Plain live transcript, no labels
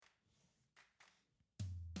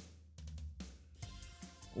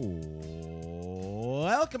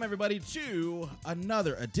Welcome, everybody, to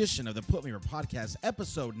another edition of the Put Me Over Podcast,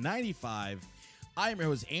 episode 95. I am your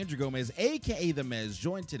host, Andrew Gomez, a.k.a. The Mez,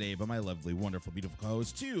 joined today by my lovely, wonderful, beautiful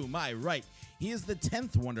co-host. To my right, he is the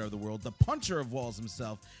 10th wonder of the world, the puncher of walls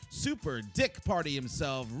himself, super dick party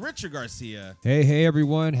himself, Richard Garcia. Hey,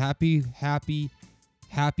 everyone. Happy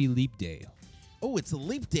Leap Day. Oh, it's a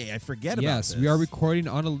leap day. I forget about this. Yes, we are recording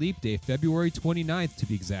on a leap day, February 29th to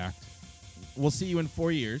be exact. We'll see you in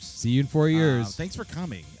 4 years. See you in 4 years. Thanks for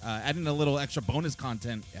coming. Adding a little extra bonus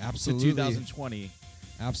content Absolutely. to 2020.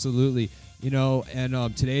 Absolutely. You know, and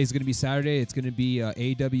today is going to be Saturday. It's going to be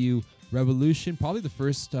AEW Revolution, probably the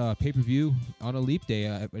first pay-per-view on a leap day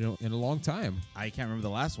in a long time. I can't remember the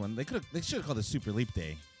last one. They should have called it Super Leap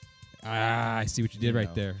Day. I see what you did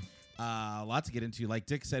right there. A lot to get into. Like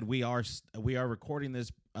Dick said, we are recording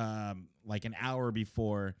this like an hour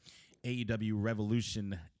before AEW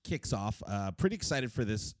Revolution kicks off. Pretty excited for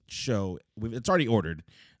this show. It's already ordered.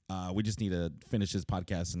 We just need to finish this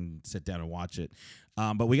podcast and sit down and watch it.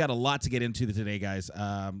 But we got a lot to get into today, guys.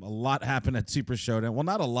 A lot happened at Super Showdown. Well,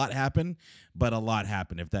 not a lot happened, but a lot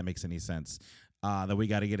happened, if that makes any sense, that we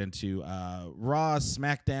got to get into. Raw,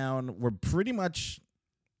 SmackDown were pretty much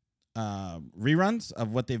reruns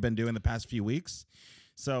of what they've been doing the past few weeks.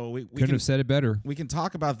 So we couldn't have said it better. We can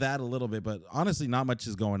talk about that a little bit, but honestly, not much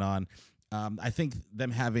is going on. I think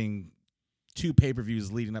them having two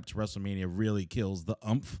pay-per-views leading up to WrestleMania really kills the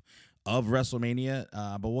oomph of WrestleMania,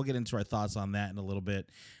 but we'll get into our thoughts on that in a little bit.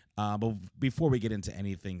 But before we get into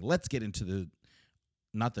anything, let's get into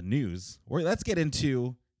not the news, let's get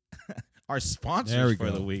into our sponsors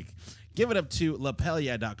for the week. Give it up to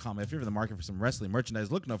Lapelia.com. If you're in the market for some wrestling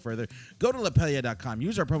merchandise, look no further. Go to Lapelia.com.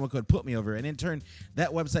 Use our promo code PUTMEOVER, and in turn, that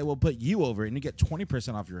website will put you over, and you get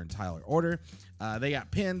 20% off your entire order. They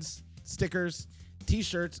got pins, stickers,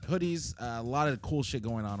 T-shirts, hoodies, a lot of cool shit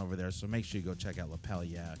going on over there, so make sure you go check out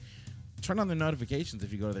Lapelia. Turn on the notifications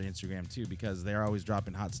if you go to their Instagram, too, because they're always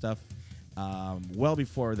dropping hot stuff well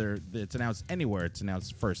before it's announced anywhere. It's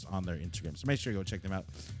announced first on their Instagram, so make sure you go check them out.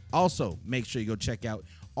 Also, make sure you go check out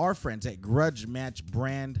our friends at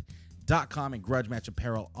GrudgeMatchBrand.com and Grudge Match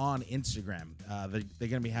Apparel on Instagram. They're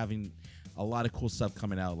going to be having a lot of cool stuff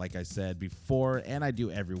coming out, like I said before, and I do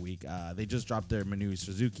every week. They just dropped their Manu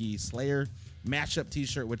Suzuki Slayer mashup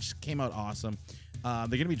T-shirt, which came out awesome. They're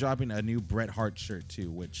going to be dropping a new Bret Hart shirt, too,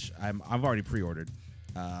 which I've already pre-ordered.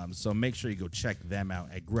 So make sure you go check them out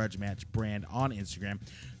at Grudge Match Brand on Instagram.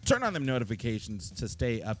 Turn on them notifications to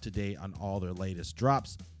stay up to date on all their latest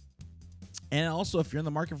drops. And also, if you're in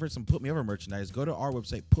the market for some Put Me Over merchandise, go to our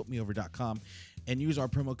website, putmeover.com, and use our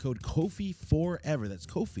promo code Kofi4Ever. That's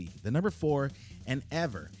Kofi, the number 4, and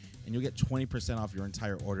ever. And you'll get 20% off your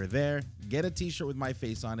entire order there. Get a T-shirt with my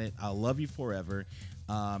face on it. I'll love you forever.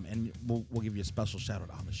 And we'll give you a special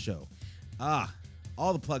shout-out on the show.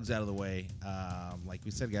 All the plugs out of the way. Like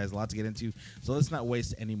we said, guys, a lot to get into. So let's not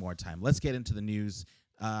waste any more time. Let's get into the news.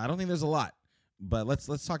 I don't think there's a lot, but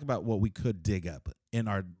let's talk about what we could dig up in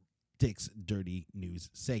our Dick's Dirty News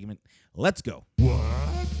segment. Let's go. What?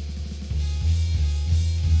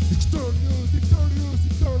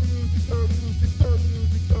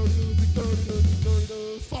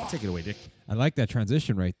 Take it away, Dick. I like that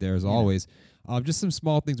transition right there, as always. Just some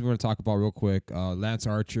small things we're going to talk about real quick. Lance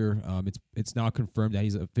Archer, it's now confirmed that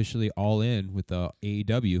he's officially all in with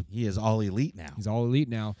AEW. He is all elite now. He's all elite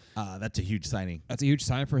now. That's a huge signing. That's a huge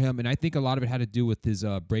sign for him, and I think a lot of it had to do with his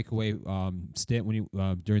breakaway stint when he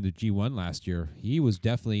during the G1 last year. He was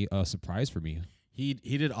definitely a surprise for me. He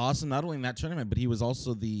did awesome, not only in that tournament, but he was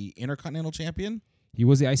also the Intercontinental Champion. He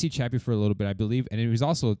was the IC champion for a little bit, I believe, and he was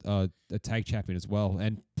also a tag champion as well.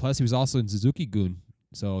 And plus, he was also in Suzuki-gun.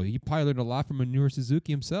 So he probably learned a lot from Minoru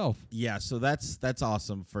Suzuki himself. Yeah, so that's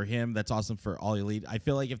awesome for him. That's awesome for All Elite. I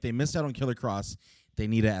feel like if they missed out on Killer Cross, they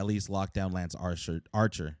need to at least lock down Lance Archer.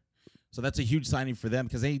 So that's a huge signing for them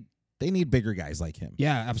because they need bigger guys like him.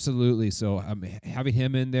 Yeah, absolutely. So having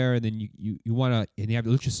him in there, and then you want to, and you have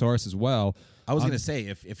Luchasaurus as well. I was going to say,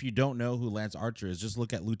 if you don't know who Lance Archer is, just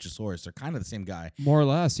look at Luchasaurus. They're kind of the same guy. More or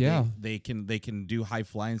less, yeah. They can do high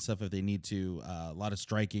flying stuff if they need to. A lot of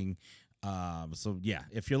striking. So yeah,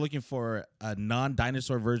 if you're looking for a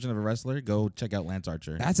non-dinosaur version of a wrestler, go check out Lance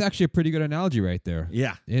Archer. That's actually a pretty good analogy right there.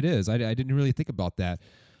 Yeah, it is. I didn't really think about that.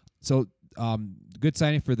 So good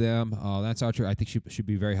signing for them. Lance Archer, I think should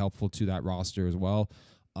be very helpful to that roster as well.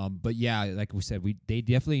 But yeah, like we said, they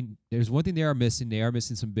definitely, there's one thing they are missing. They are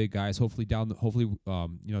missing some big guys. Hopefully, they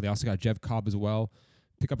also got Jeff Cobb as well.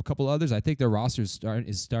 pick up a couple others, I think their roster is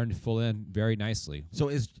starting to fill in very nicely. So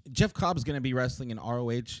is Jeff Cobb's going to be wrestling in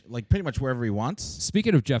ROH, like pretty much wherever he wants?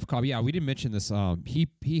 Speaking of Jeff Cobb, yeah, we didn't mention this.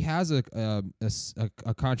 He has a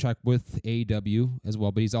contract with AEW as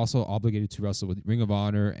well, but he's also obligated to wrestle with Ring of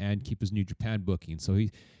Honor and keep his New Japan booking. So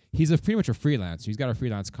he's pretty much a freelancer. He's got a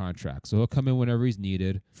freelance contract, so he'll come in whenever he's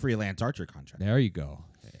needed. Freelance Archer contract. There you go.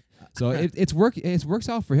 So it works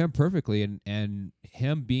out for him perfectly, and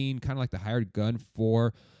him being kind of like the hired gun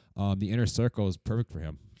for the inner circle is perfect for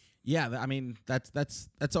him. Yeah, I mean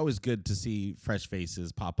that's always good to see fresh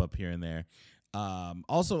faces pop up here and there.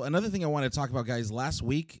 Also, another thing I want to talk about, guys. Last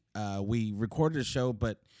week we recorded a show,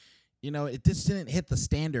 but it just didn't hit the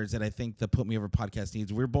standards that I think the Put Me Over podcast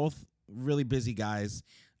needs. We're both really busy guys.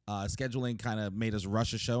 Scheduling kind of made us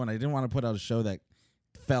rush a show, and I didn't want to put out a show that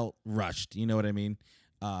felt rushed. You know what I mean?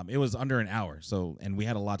 It was under an hour, and we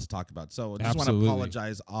had a lot to talk about. So I just want to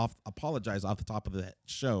apologize off the top of the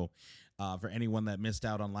show for anyone that missed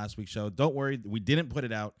out on last week's show. Don't worry, we didn't put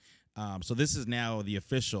it out. So this is now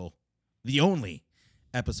the only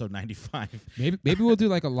episode 95. Maybe we'll do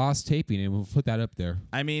like a lost taping and we'll put that up there.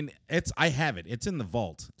 I mean, I have it. It's in the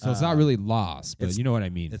vault. So it's not really lost, but you know what I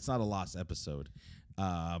mean. It's not a lost episode.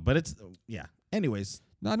 But it's Anyways.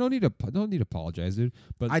 No, don't need to apologize, dude.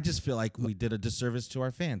 But I just feel like we did a disservice to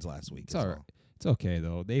our fans last week. It's all right. It's okay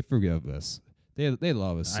though. They forgive us. They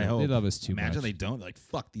love us. I hope. They love us too much. Imagine they don't. Like,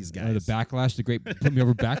 fuck these guys. The backlash, the great Put Me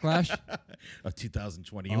Over backlash of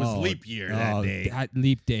 2020. It was leap year that day. That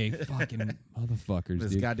leap day, fucking motherfuckers.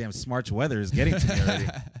 This dude. goddamn Smarch weather is getting to me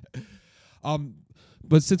already.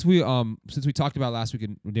 But since we talked about last week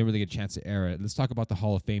and we didn't really get a chance to air it, let's talk about the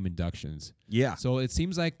Hall of Fame inductions. Yeah. So it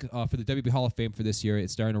seems like for the WB Hall of Fame for this year,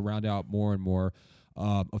 it's starting to round out more and more.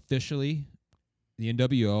 Officially, the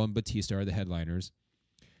NWO and Batista are the headliners.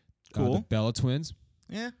 Cool. The Bella Twins.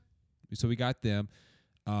 Yeah. So we got them.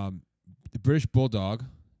 The British Bulldog.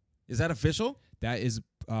 Is that official? That is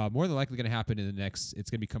more than likely going to happen in the next. It's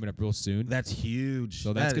going to be coming up real soon. That's huge.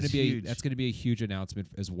 So that's going to be a huge announcement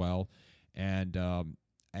as well. And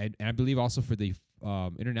I believe also for the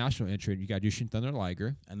international entrant, you got Jushin Thunder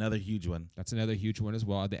Liger. Another huge one. That's another huge one as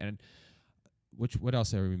well. And what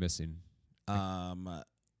else are we missing? I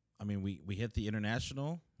mean, we hit the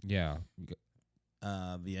international. Yeah.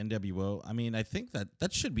 The NWO. I mean, I think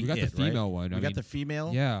that should be. We got the female one. We got the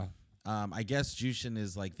female. Yeah. I guess Jushin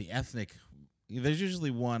is like the ethnic. There's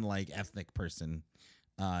usually one like ethnic person,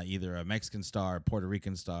 either a Mexican star, Puerto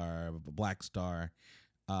Rican star, a black star.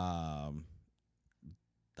 I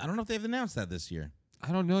don't know if they've announced that this year.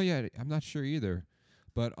 I don't know yet. I'm not sure either.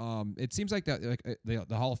 But it seems like that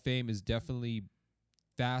the Hall of Fame is definitely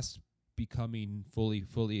fast becoming fully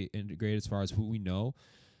integrated as far as who we know.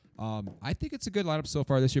 I think it's a good lineup so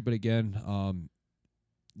far this year, but again,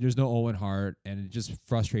 there's no Owen Hart, and it just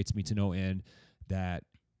frustrates me to no end that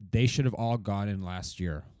they should have all gone in last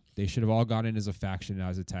year. They should have all gone in as a faction,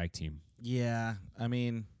 not as a tag team. Yeah, I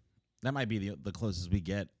mean, that might be the closest we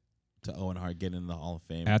get to Owen Hart getting in the Hall of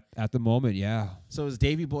Fame. At the moment, yeah. So is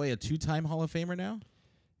Davey Boy a 2-time Hall of Famer now?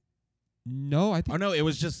 No, I think. Oh no, it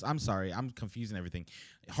was just. I'm sorry, I'm confusing everything.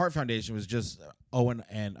 Hart Foundation was just Owen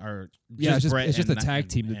and it's just the tag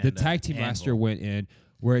team. The tag team last year went in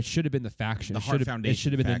where it should have been the faction. The Hart Foundation. It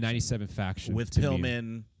should have been the '97 faction with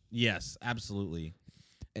Pillman. Yes, absolutely.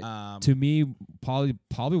 To me, probably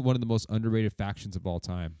one of the most underrated factions of all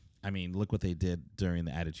time. I mean, look what they did during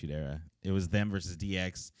the Attitude Era. It was them versus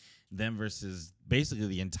DX, them versus basically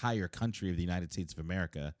the entire country of the United States of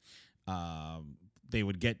America. They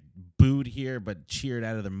would get booed here, but cheered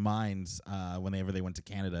out of their minds whenever they went to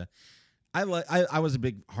Canada. I was a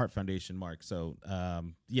big Hart Foundation mark, so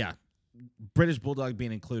yeah, British Bulldog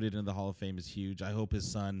being included in the Hall of Fame is huge. I hope his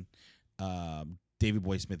son, Davey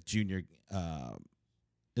Boy Smith Jr.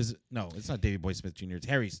 It's not Davey Boy Smith Jr.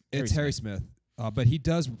 It's Harry Smith. But he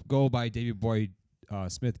does go by Davey Boy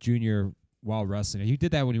Smith Jr. while wrestling. He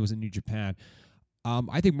did that when he was in New Japan.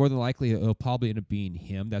 I think more than likely it'll probably end up being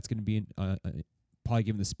him. That's going to be probably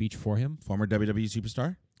giving the speech for him. Former WWE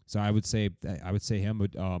superstar. So I would say him,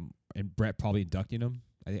 would, and Bret probably inducting him.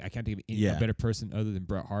 I can't think of any better person other than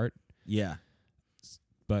Bret Hart. Yeah,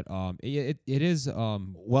 but it is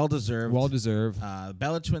well deserved. Well deserved.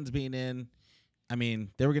 Bella Twins being in. I mean,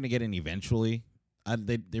 they were going to get in eventually.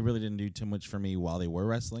 They really didn't do too much for me while they were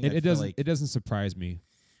wrestling. It doesn't surprise me.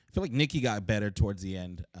 I feel like Nikki got better towards the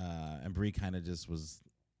end, and Brie kind of just was,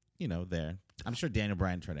 there. I'm sure Daniel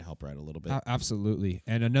Bryan tried to help her out a little bit. Absolutely.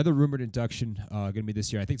 And another rumored induction going to be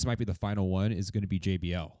this year, I think this might be the final one, is going to be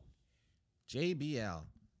JBL. JBL.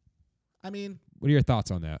 I mean, what are your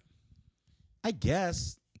thoughts on that? I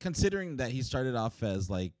guess, considering that he started off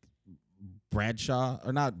as like Bradshaw,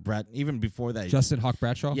 or not Brad, even before that. Justin Hawk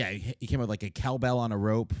Bradshaw. Yeah, he came with like a cowbell on a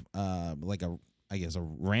rope, like I guess a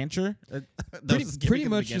rancher. That was his gimmick Pretty in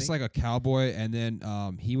the much just beginning. like a cowboy, and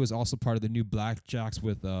then he was also part of the new Blackjacks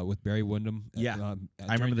with Barry Windham. Yeah. I during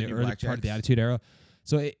remember the the new early part of the Blackjacks. Attitude Era.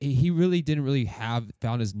 So he really didn't really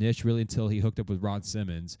found his niche really until he hooked up with Ron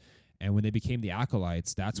Simmons, and when they became the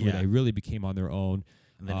Acolytes, that's where Yeah. they really became on their own.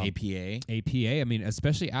 And then APA. APA, I mean,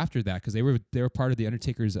 especially after that, because they were part of the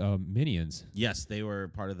Undertaker's minions. Yes, they were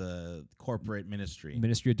part of the corporate ministry.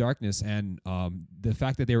 Ministry of Darkness, and the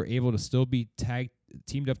fact that they were able to still be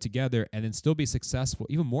teamed up together and then still be successful,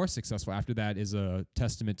 even more successful after that, is a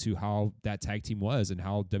testament to how that tag team was and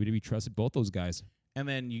how WWE trusted both those guys. And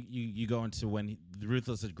then you go into the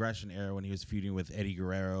Ruthless Aggression era when he was feuding with Eddie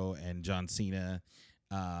Guerrero and John Cena.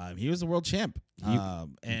 He was the world champ,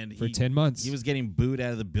 and For 10 months. he was getting booed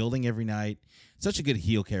out of the building every night. Such a good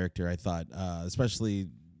heel character, I thought. Especially,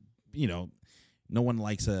 no one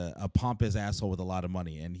likes a pompous asshole with a lot of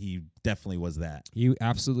money, and he definitely was that. He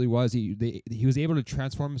absolutely was. He was able to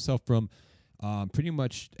transform himself from pretty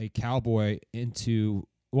much a cowboy into,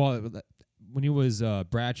 well, when he was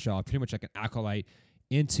Bradshaw, pretty much like an acolyte,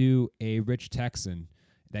 into a rich Texan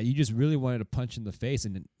that you just really wanted to punch in the face.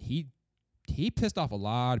 And he pissed off a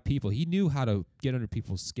lot of people. He knew how to get under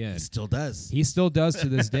people's skin. He still does. He still does to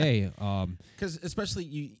this day. Because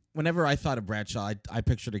especially whenever I thought of Bradshaw, I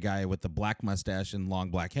pictured a guy with the black mustache and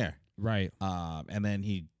long black hair. Right. And then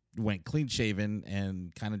he went clean shaven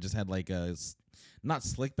and kind of just had like not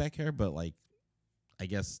slick back hair, but like, I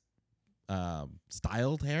guess,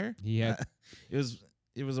 styled hair. He had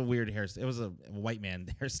it was a weird hairstyle. It was a white man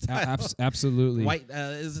hairstyle. absolutely. White.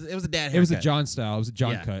 It was a dad haircut. It was a John style. It was a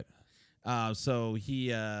John Yeah. cut. So he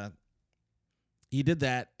did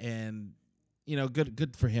that, and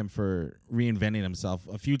good for him for reinventing himself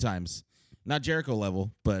a few times. Not Jericho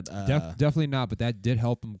level, but Definitely not. But that did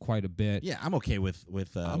help him quite a bit. yeah, I'm okay with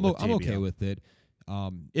I'm JBL. okay with it.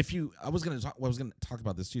 I was gonna talk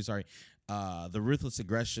about this too. Sorry, the Ruthless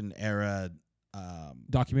Aggression era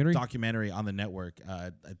Documentary. on the network.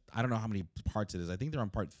 I don't know how many parts it is. I think they're on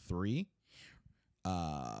part 3.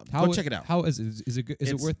 Go check it out. How is it? Is it good?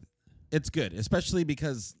 Is it worth? It's good, especially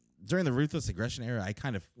because during the Ruthless Aggression era, I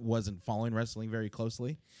kind of wasn't following wrestling very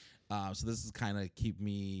closely. So this is kind of keep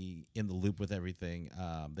me in the loop with everything.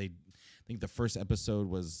 I think the first episode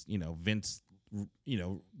was Vince,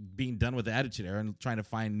 being done with the Attitude Era and trying to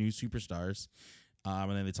find new superstars.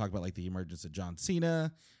 And then they talk about like the emergence of John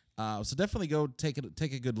Cena. So definitely go take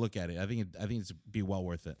a good look at it. I think it's be well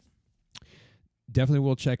worth it. Definitely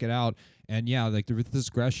will check it out. And yeah, like the Ruthless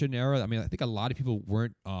Aggression era, I mean, I think a lot of people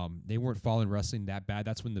weren't following wrestling that bad.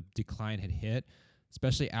 That's when the decline had hit,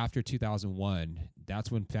 especially after 2001.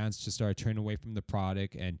 That's when fans just started turning away from the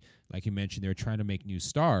product. And like you mentioned, they were trying to make new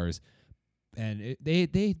stars. And they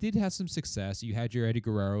did have some success. You had your Eddie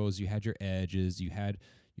Guerreros, you had your Edges, you had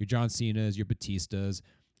your John Cenas, your Batistas.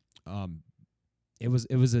 It was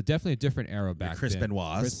definitely a different era back Chris then.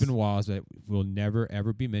 Benoit's. Chris Benoit's that will never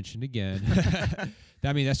ever be mentioned again.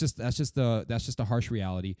 I mean, that's just a harsh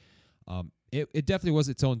reality. It definitely was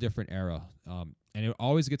its own different era, and it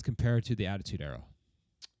always gets compared to the Attitude Era.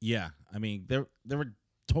 Yeah, I mean they were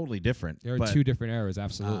totally different. There are two different eras,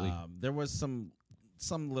 absolutely. There was some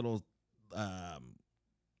little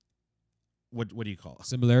what do you call it?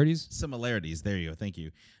 Similarities. Similarities. There you go. Thank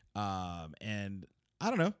you. And I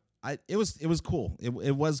don't know. It was cool.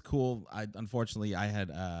 It was cool. Unfortunately I had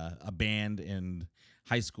a band in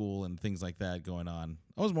high school and things like that going on.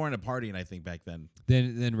 I was more into partying, I think, back then.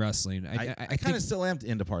 Than wrestling. I kind of still am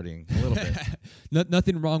into partying a little bit.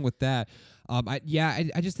 Nothing wrong with that. I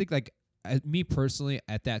just think like me personally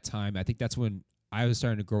at that time, I think that's when I was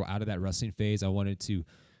starting to grow out of that wrestling phase. I wanted to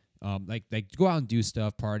like go out and do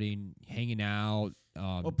stuff, partying, hanging out,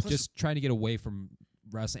 just trying to get away from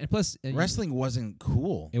wrestling. And plus, wrestling wasn't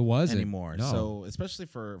cool. It wasn't anymore. No. So especially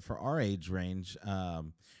for our age range,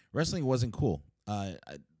 wrestling wasn't cool.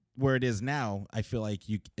 Where it is now, I feel like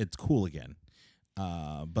it's cool again.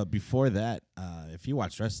 But before that, if you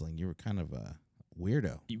watched wrestling, you were kind of a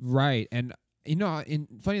weirdo. Right. And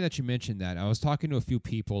funny that you mentioned that. I was talking to a few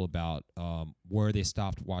people about where they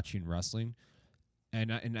stopped watching wrestling,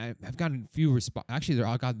 and I've gotten a few Actually, they're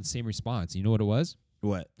all gotten the same response. You know what it was?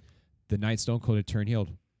 What? The night Stone Cold had turned heel.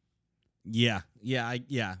 Yeah.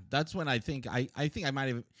 That's when I think I might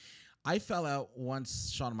have. I fell out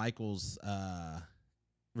once Shawn Michaels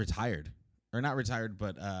retired, or not retired,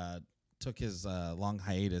 but took his long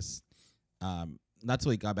hiatus. Not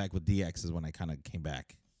till he got back with DX is when I kind of came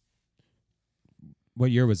back. What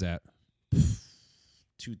year was that?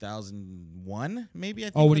 2001, maybe. I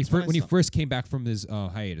think. Oh, when he that's I saw- first came back from his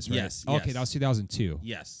hiatus, right? Yes, Okay, yes. that was 2002.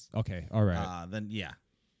 Yes. Okay, all right. Then yeah,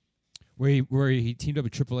 Where he teamed up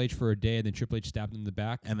with Triple H for a day, and then Triple H stabbed him in the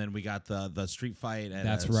back. and then we got the street fight at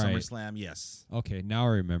That's right. SummerSlam. Yes. Okay, now I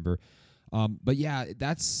remember. But yeah,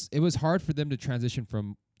 it was hard for them to transition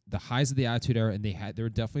from the highs of the Attitude Era, and there were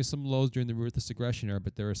definitely some lows during the Ruthless Aggression Era,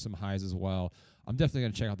 but there were some highs as well. I'm definitely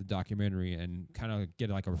gonna check out the documentary and kind of get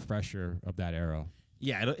like a refresher of that era.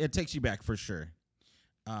 Yeah, it takes you back for sure.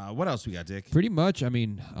 What else we got, Dick? Pretty much. I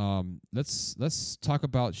mean, let's talk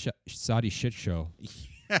about Saudi Shit Show.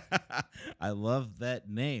 I love that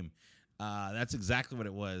name. That's exactly what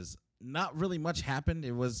it was. Not really much happened.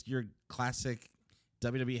 It was your classic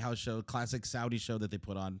WWE house show, classic Saudi show that they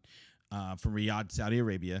put on from Riyadh, Saudi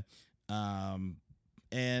Arabia.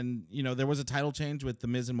 And, you know, there was a title change with The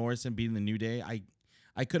Miz and Morrison beating the New Day.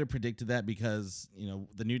 I could have predicted that because, you know,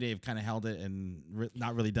 the New Day have kind of held it and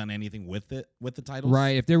not really done anything with it, with the titles.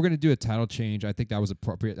 Right. If they were going to do a title change, I think that was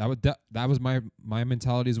appropriate. That was my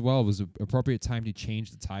mentality as well. It was an appropriate time to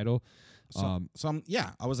change the title. I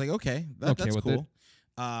was like, okay, that's with cool.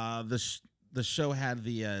 The show had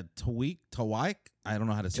the Tawik. I don't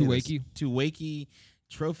know how to say this. Tuwaiki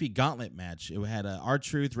Trophy Gauntlet match. It had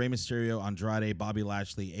R-Truth, Rey Mysterio, Andrade, Bobby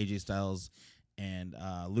Lashley, AJ Styles, and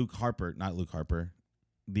Luke Harper. Not Luke Harper.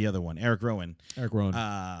 The other one, Eric Rowan.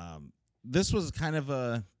 This was kind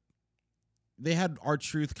of they had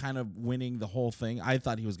R-Truth kind of winning the whole thing. I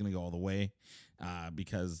thought he was going to go all the way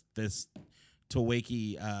because this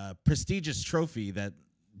Tawiki prestigious trophy that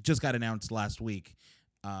just got announced last week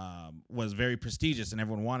was very prestigious and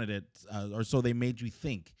everyone wanted it, or so they made you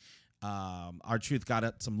think. R-Truth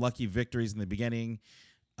got some lucky victories in the beginning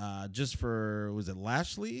just for, was it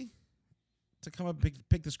Lashley to come up and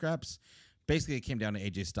pick the scraps? Basically, it came down to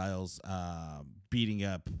AJ Styles beating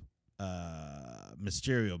up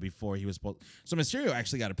Mysterio before he was supposed. So Mysterio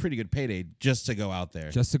actually got a pretty good payday just to go out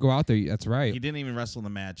there. That's right. He didn't even wrestle in the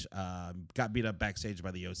match. Got beat up backstage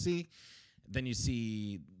by the OC. Then you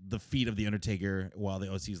see the feet of the Undertaker while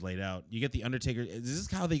the OC's laid out. You get the Undertaker. Is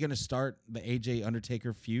this how they're going to start the AJ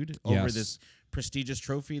Undertaker feud over this prestigious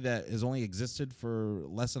trophy that has only existed for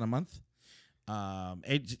less than a month?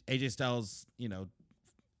 AJ Styles, you know,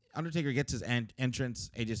 Undertaker gets his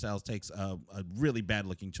entrance. AJ Styles takes a really bad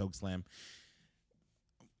looking choke slam.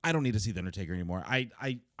 I don't need to see the Undertaker anymore. I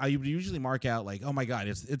would usually mark out like, oh my God,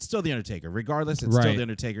 it's still the Undertaker. Regardless, it's still the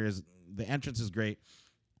Undertaker. The entrance is great.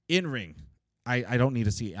 In ring, I don't need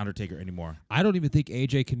to see Undertaker anymore. I don't even think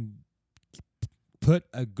AJ can put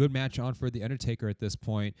a good match on for the Undertaker at this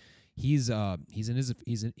point. He's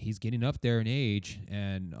getting up there in age,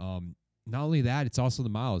 and not only that, it's also the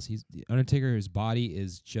miles. The Undertaker, his body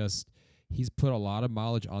is just, he's put a lot of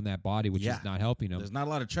mileage on that body, which is not helping him. There's not a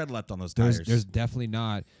lot of tread left on those tires. There's definitely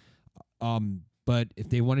not. But if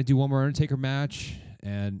they want to do one more Undertaker match,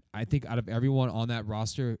 and I think out of everyone on that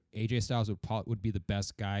roster, AJ Styles would be the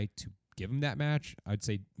best guy to give him that match. I'd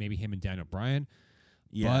say maybe him and Daniel Bryan.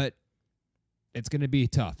 Yeah. But it's going to be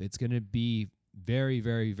tough. It's going to be very,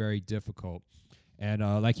 very, very difficult. And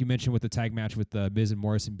like you mentioned with the tag match with Miz and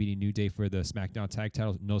Morrison beating New Day for the SmackDown tag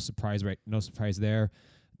titles, no surprise there.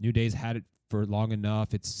 New Day's had it for long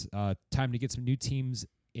enough. It's time to get some new teams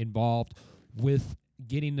involved with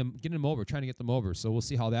getting them over, trying to get them over. So we'll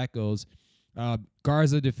see how that goes.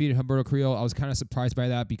 Garza defeated Humberto Carrillo. I was kind of surprised by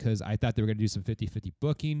that because I thought they were going to do some 50-50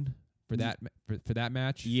 booking for that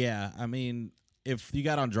match. Yeah, I mean, if you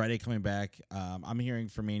got Andrade coming back, I'm hearing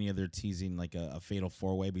for Mania they're teasing like a fatal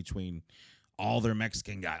four-way between all their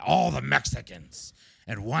Mexican guys, all the Mexicans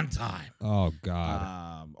at one time. Oh,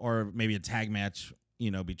 God. Or maybe a tag match,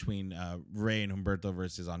 you know, between Rey and Humberto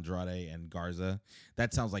versus Andrade and Garza.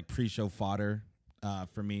 That sounds like pre-show fodder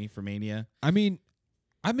for me, for Mania. I mean,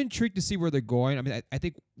 I'm intrigued to see where they're going. I mean, I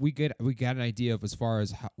think we got an idea of as far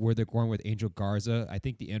as where they're going with Angel Garza. I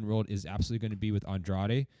think the end road is absolutely going to be with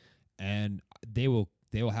Andrade, and they will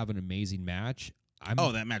have an amazing match.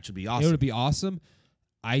 That match would be awesome. It would be awesome.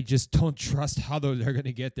 I just don't trust how they're going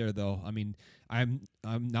to get there, though. I mean, I'm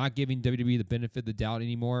not giving WWE the benefit of the doubt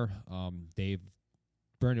anymore. They've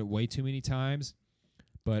burned it way too many times,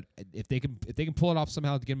 but if they can pull it off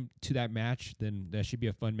somehow to get them to that match, then that should be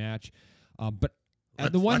a fun match. But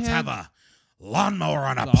let's have a lawnmower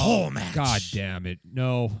on a pole match. God damn it!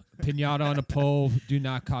 No pinata on a pole. Do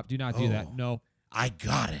not do that. No, I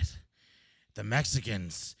got it. The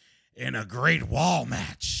Mexicans in a great wall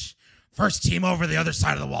match. First team over the other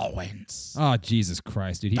side of the wall wins. Oh, Jesus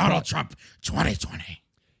Christ, dude! Donald Trump, 2020.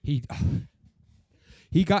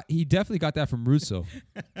 He definitely got that from Russo.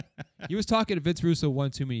 He was talking to Vince Russo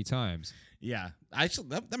one too many times. Yeah, actually,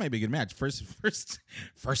 that might be a good match.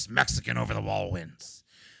 First Mexican over the wall wins.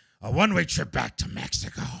 A one-way trip back to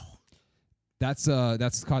Mexico. That's called,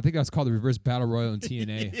 I think that's called the Reverse Battle Royal in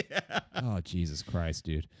TNA. Yeah. Oh, Jesus Christ,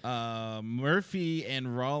 dude. Murphy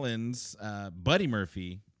and Rollins, Buddy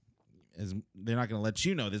Murphy, they're not going to let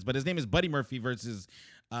you know this, but his name is Buddy Murphy versus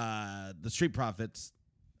the Street Profits.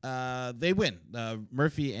 They win.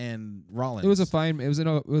 Murphy and Rollins. It was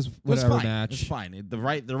whatever match. It was fine. The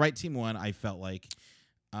right team won. I felt like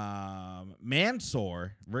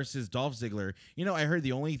Mansoor versus Dolph Ziggler. You know, I heard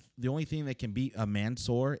the only thing that can beat a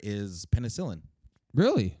Mansoor is penicillin.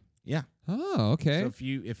 Really? Yeah. Oh, okay. So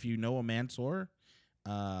if you know a Mansoor,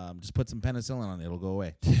 just put some penicillin on it. It'll go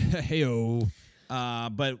away. Heyo.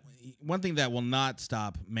 But one thing that will not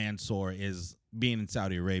stop Mansoor is being in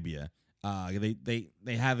Saudi Arabia. They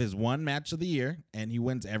have his one match of the year, and he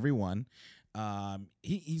wins every one.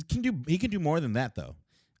 He can do more than that though.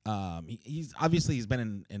 He's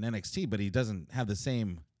been in NXT, but he doesn't have the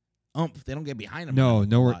same oomph. They don't get behind him. No,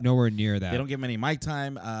 nowhere near that. They don't give him any mic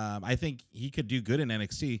time. I think he could do good in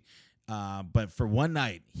NXT, but for one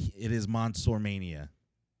night, it is Mansoor Mania.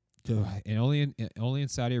 And only in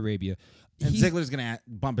Saudi Arabia. And Ziggler's gonna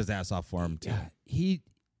bump his ass off for him too.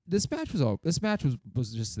 This match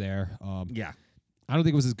was just there. Yeah. I don't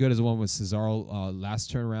think it was as good as the one with Cesaro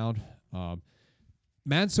last turnaround.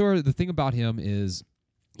 Mansoor, the thing about him is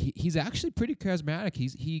he's actually pretty charismatic.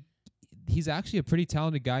 He's actually a pretty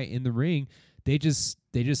talented guy in the ring. They just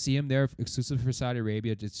see him there exclusive for Saudi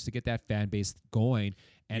Arabia just to get that fan base going.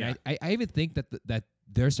 And yeah. I even think that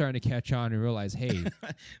they're starting to catch on and realize, hey,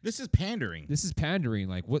 this is pandering.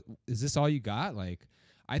 Like, what is this all you got? Like,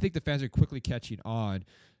 I think the fans are quickly catching on.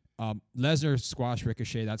 Lesnar squashed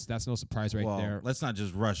Ricochet. That's no surprise there. Let's not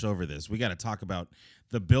just rush over this. We got to talk about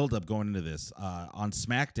the build-up going into this. On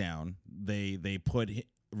SmackDown, they put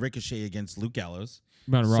Ricochet against Luke Gallows.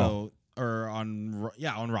 On Raw. On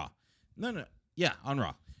Raw. On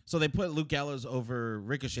Raw. So they put Luke Gallows over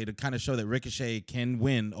Ricochet to kind of show that Ricochet can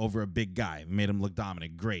win over a big guy. Made him look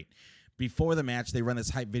dominant. Great. Before the match, they run this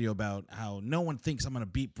hype video about how no one thinks I'm going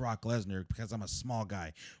to beat Brock Lesnar because I'm a small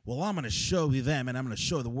guy. Well, I'm going to show them, and I'm going to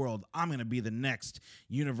show the world I'm going to be the next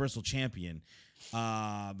Universal Champion.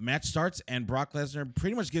 The match starts, and Brock Lesnar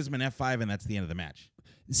pretty much gives him an F5, and that's the end of the match.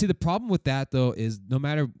 See, the problem with that, though, is no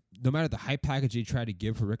matter the hype package they try to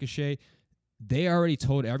give for Ricochet, they already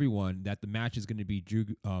told everyone that the match is going to be Drew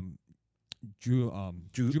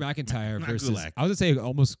McIntyre versus Gulak. I was gonna say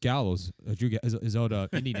almost Gallows. His old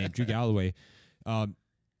indie name, Drew Galloway. Drew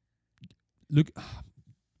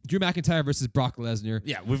McIntyre versus Brock Lesnar.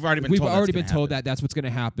 Yeah, we've already been told that that's what's gonna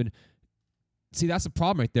happen. See, that's the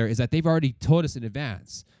problem right there is that they've already told us in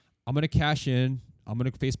advance. I'm gonna cash in. I'm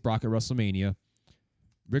gonna face Brock at WrestleMania.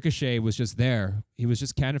 Ricochet was just there. He was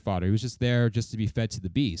just cannon fodder. He was just there just to be fed to the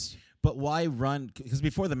beast. But why run? Because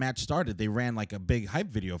before the match started, they ran like a big hype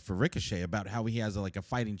video for Ricochet about how he has a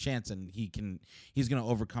fighting chance and he's going to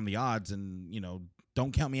overcome the odds and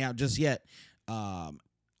don't count me out just yet. I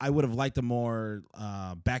would have liked a more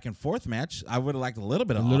back and forth match. I would have liked a little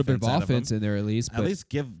bit of offense in there at least. At least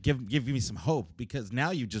give me some hope because now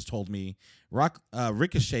you just told me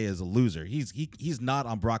Ricochet is a loser. He's not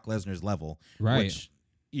on Brock Lesnar's level, right? Which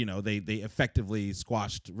they effectively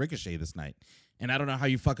squashed Ricochet this night. And I don't know how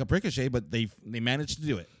you fuck up Ricochet, but they managed to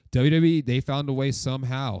do it. WWE, they found a way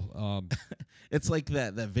somehow. It's like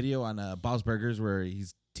that video on Bob's Burgers where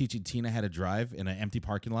he's teaching Tina how to drive in an empty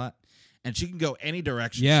parking lot. And she can go any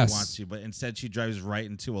direction she wants to, but instead she drives right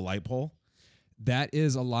into a light pole. That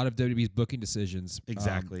is a lot of WWE's booking decisions.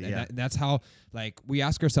 Exactly, yeah. And that's how, we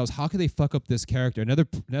ask ourselves, how can they fuck up this character? Another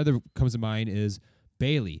comes to mind is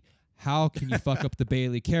Bayley. How can you fuck up the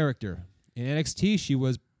Bayley character? In NXT, she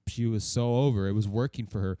was so over. It was working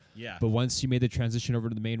for her. Yeah. But once she made the transition over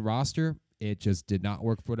to the main roster, it just did not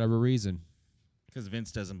work for whatever reason. Because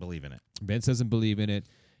Vince doesn't believe in it. Vince doesn't believe in it.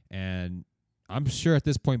 And I'm sure at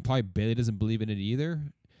this point, probably Bayley doesn't believe in it either.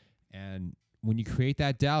 And when you create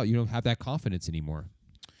that doubt, you don't have that confidence anymore.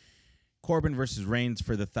 Corbin versus Reigns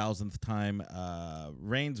for the 1,000th time.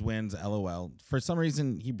 Reigns wins, LOL. For some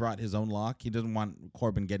reason, he brought his own lock. He didn't want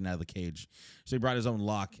Corbin getting out of the cage. So he brought his own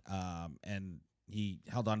lock, and he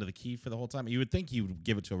held onto the key for the whole time. You would think he would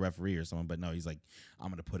give it to a referee or someone, but no, he's like, I'm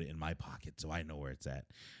going to put it in my pocket so I know where it's at.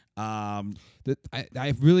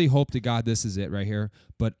 I really hope to God this is it right here.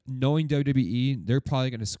 But knowing WWE, they're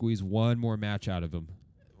probably going to squeeze one more match out of him.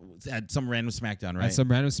 At some random SmackDown, right? At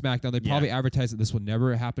some random SmackDown. They probably advertise that this will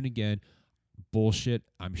never happen again. Bullshit.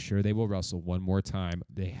 I'm sure they will wrestle one more time.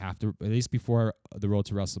 They have to, at least before the road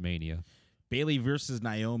to WrestleMania. Bayley versus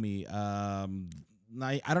Naomi.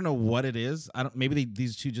 I don't know what it is. I don't. Maybe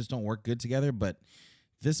these two just don't work good together. But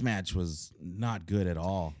this match was not good at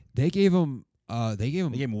all. They gave him. They gave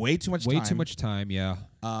him way too much. Way too much time. Yeah.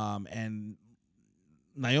 And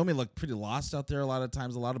Naomi looked pretty lost out there a lot of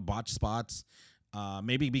times. A lot of botched spots.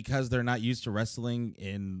 Maybe because they're not used to wrestling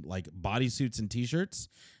in like bodysuits and t-shirts.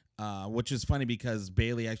 Which is funny because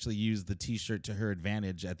Bayley actually used the t-shirt to her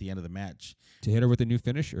advantage at the end of the match to hit her with a new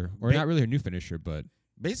finisher, or not really a new finisher, but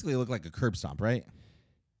basically it looked like a curb stomp, right?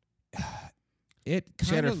 She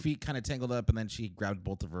had her feet kind of tangled up, and then she grabbed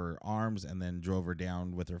both of her arms and then drove her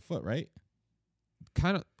down with her foot, right?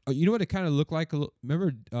 Kind of. You know what it kind of looked like?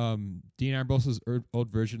 Remember Dean Ambrose's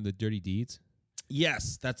old version of the Dirty Deeds?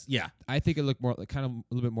 Yes, I think it looked more kind of a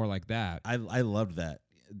little bit more like that. I loved that,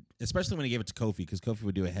 especially when he gave it to Kofi, because Kofi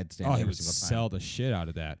would do a headstand. Oh, he would sell the shit out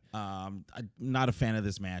of that. I'm not a fan of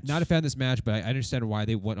this match. Not a fan of this match, but I understand why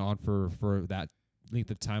they went on for that length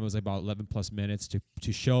of time. It was like about 11 plus minutes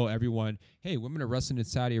to show everyone, hey, women are wrestling in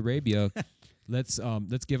Saudi Arabia. Let's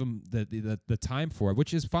give them the time for it,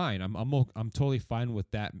 which is fine. I'm totally fine with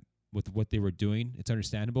that, with what they were doing. It's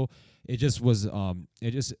understandable. It just was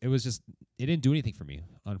it didn't do anything for me,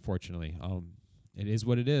 unfortunately. It is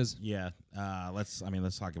what it is. Yeah. Let's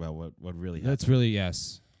talk about what really happened. That's really,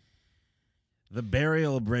 yes. The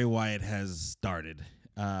burial of Bray Wyatt has started.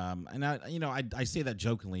 And I say that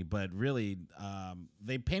jokingly, but really,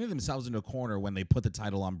 they painted themselves into a corner when they put the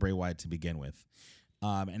title on Bray Wyatt to begin with.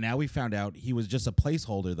 And now we found out he was just a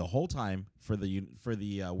placeholder the whole time for the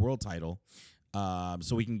world title,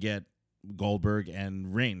 so we can get Goldberg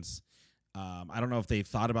and Reigns. I don't know if they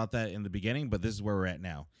thought about that in the beginning, but this is where we're at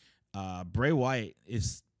now. Bray Wyatt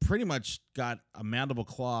is pretty much got a mandible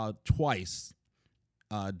claw twice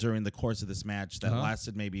during the course of this match that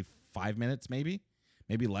lasted maybe 5 minutes, maybe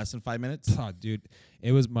less than 5 minutes. Oh, dude,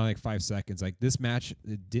 it was like 5 seconds. Like this match,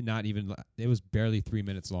 it was barely 3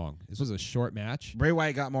 minutes long. This was a short match. Bray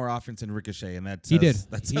Wyatt got more offense than Ricochet, and that says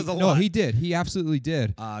a lot. No, he did. He absolutely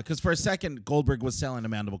did. Because for a second, Goldberg was selling a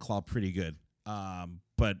mandible claw pretty good.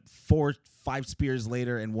 But 4-5 spears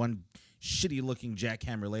later and one shitty-looking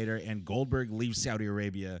jackhammer later, and Goldberg leaves Saudi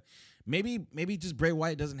Arabia. Maybe just Bray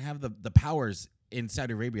Wyatt doesn't have the powers in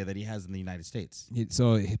Saudi Arabia that he has in the United States.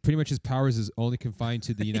 So pretty much his powers is only confined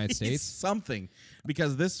to the United States. Something,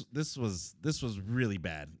 because this was really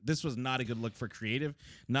bad. This was not a good look for creative,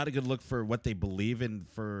 not a good look for what they believe in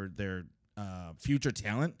for their future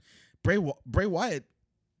talent. Bray Wyatt,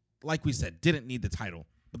 like we said, didn't need the title,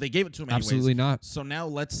 but they gave it to him anyways. Absolutely not. So now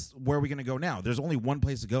where are we going to go now? There's only one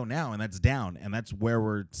place to go now, and that's down, and that's where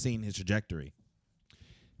we're seeing his trajectory.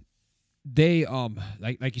 They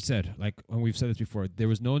like you said, like when we've said this before, there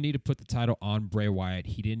was no need to put the title on Bray Wyatt.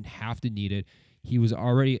 He didn't have to need it. He was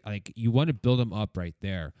already, like, you want to build him up right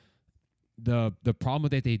there. The problem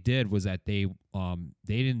that they did was that they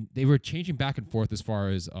were changing back and forth as far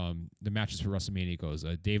as the matches for WrestleMania goes.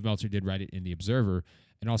 Dave Meltzer did write it in the Observer,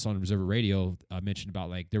 and also on Observer Radio mentioned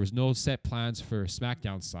about, like, there was no set plans for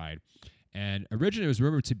SmackDown side, and originally it was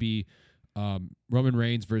rumored to be Roman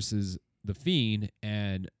Reigns versus The Fiend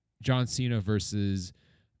and John Cena versus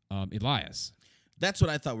Elias. That's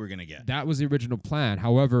what I thought we were going to get. That was the original plan.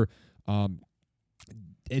 However,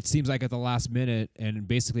 it seems like at the last minute, and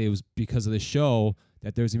basically it was because of the show,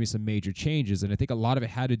 that there's going to be some major changes. And I think a lot of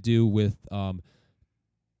it had to do with the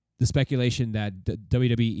speculation that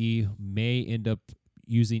WWE may end up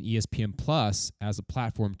using ESPN Plus as a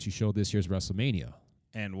platform to show this year's WrestleMania.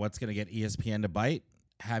 And what's going to get ESPN to bite?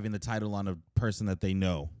 Having the title on a person that they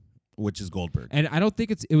know, which is Goldberg. And I don't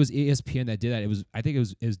think it was ESPN that did that. I think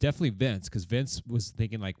it was definitely Vince, because Vince was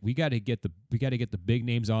thinking, like, we got to get the big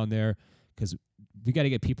names on there, because we got to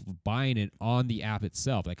get people buying it on the app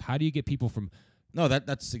itself. Like, how do you get people from? No,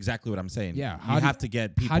 that's exactly what I'm saying. Yeah, you have to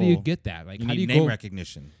get people. How do you get that? Like, you how need do you name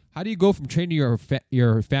recognition? How do you go from training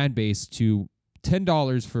your fan base to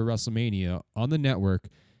 $10 for WrestleMania on the network,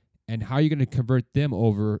 and how are you going to convert them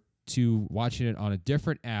over to watching it on a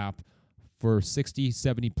different app for $60,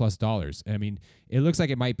 $70+ And I mean, it looks like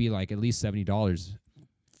it might be like at least $70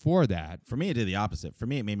 for that. For me, it did the opposite. For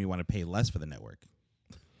me, it made me want to pay less for the network.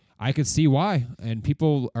 I could see why, and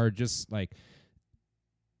people are just like,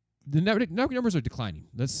 the network numbers are declining.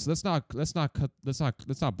 Let's not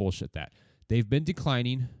bullshit that. They've been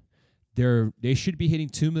declining. They should be hitting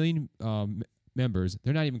 2 million members.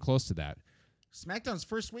 They're not even close to that. SmackDown's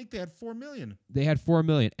first week, they had 4 million. They had 4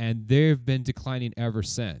 million, and they've been declining ever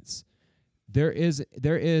since. There is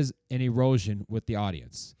an erosion with the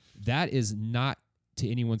audience. That is not to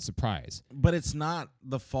anyone's surprise. But it's not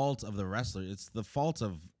the fault of the wrestler. It's the fault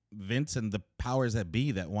of Vince and the powers that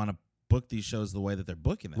be that want to book these shows the way that they're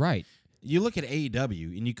booking them. Right. You look at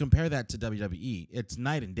AEW and you compare that to WWE, it's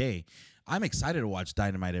night and day. I'm excited to watch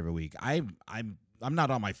Dynamite every week. I'm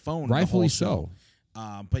not on my phone. Rightfully the whole so.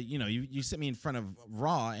 show. But you sit me in front of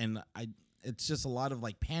Raw, and it's just a lot of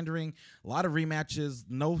like pandering, a lot of rematches,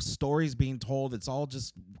 no stories being told. It's all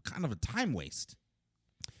just kind of a time waste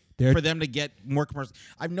for them to get more commercials.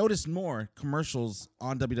 I've noticed more commercials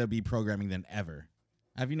on WWE programming than ever.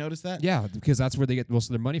 Have you noticed that? Yeah, because that's where they get most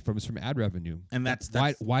of their money from, is from ad revenue. And that's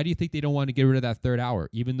why do you think they don't want to get rid of that third hour,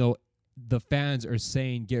 even though the fans are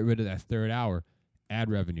saying get rid of that third hour?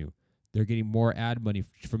 Ad revenue. They're getting more ad money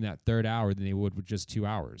from that third hour than they would with just 2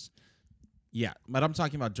 hours. Yeah, but I'm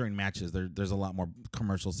talking about during matches. There's a lot more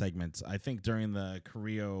commercial segments. I think during the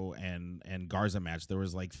Carrillo and Garza match, there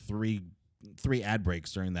was like three ad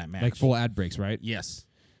breaks during that match. Like full ad breaks, right? Yes.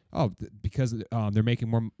 Oh, because they're making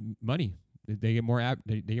more money. They get more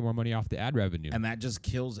they get more money off the ad revenue. And that just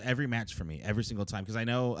kills every match for me every single time, because I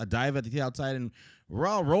know a dive at the outside and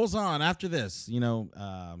Raw rolls on after this.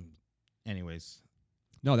 Anyways.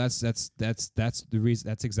 No, that's the reason.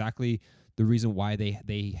 That's exactly the reason why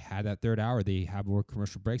they had that third hour. They have more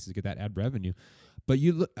commercial breaks to get that ad revenue. But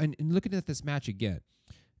you look and looking at this match again,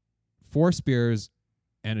 4 spears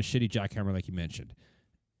and a shitty jackhammer, like you mentioned.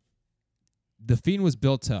 The Fiend was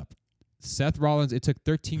built up. Seth Rollins, it took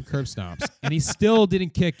 13 curb stomps, and he still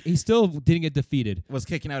didn't kick. He still didn't get defeated. Was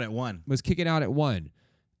kicking out at 1. Was kicking out at 1.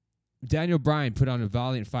 Daniel Bryan put on a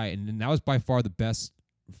valiant fight, and that was by far the best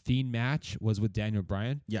Fiend match was with Daniel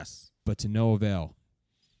Bryan. Yes. But to no avail.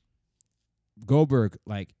 Goldberg,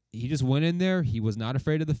 he just went in there. He was not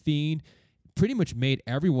afraid of the Fiend. Pretty much made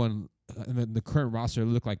everyone in the current roster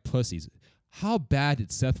look like pussies. How bad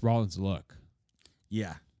did Seth Rollins look?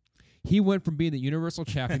 Yeah. He went from being the Universal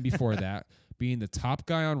Champion before that, being the top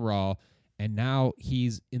guy on Raw, and now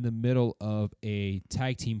he's in the middle of a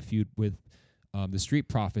tag team feud with the Street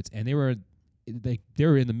Profits, and they were in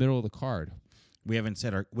the middle of the card. We haven't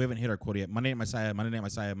hit our quota yet. Monday Night Messiah, Monday Night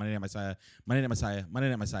Messiah, Monday Night Messiah, Monday Night Messiah, Monday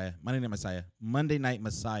Night Messiah, Monday Night Messiah, Monday Night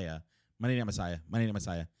Messiah, Monday Night Messiah, Monday Night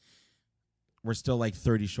Messiah. We're still like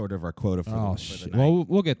 30 short of our quota for the night. Well,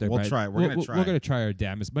 we'll get there. We'll try. We're gonna try. We're gonna try our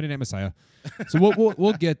damnedest. Monday Night Messiah. So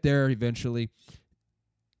we'll get there eventually.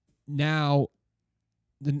 Now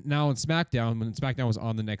on SmackDown, when SmackDown was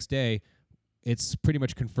on the next day, it's pretty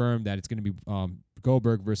much confirmed that it's going to be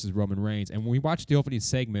Goldberg versus Roman Reigns. And when we watched the opening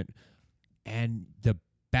segment, and the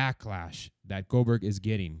backlash that Goldberg is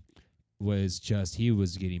getting was just, he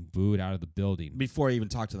was getting booed out of the building before I even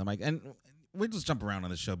talked to them. And we just jump around on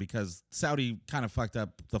the show because Saudi kind of fucked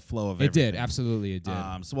up the flow of everything. It did, absolutely, it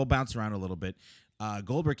did. So we'll bounce around a little bit.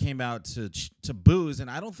 Goldberg came out to boos, and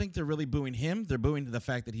I don't think they're really booing him. They're booing the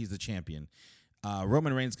fact that he's the champion.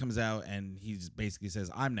 Roman Reigns comes out and he basically says,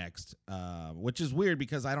 "I'm next," which is weird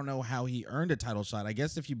because I don't know how he earned a title shot. I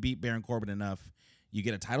guess if you beat Baron Corbin enough, you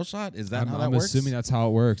get a title shot. Is that how that works? I'm assuming that's how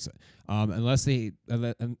it works. Unless they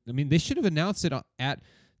should have announced it at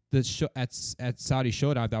the show at Saudi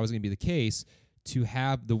Showdown. If that was going to be the case, to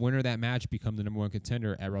have the winner of that match become the number 1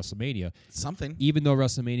 contender at WrestleMania. Something. Even though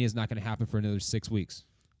WrestleMania is not going to happen for another 6 weeks.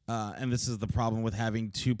 And this is the problem with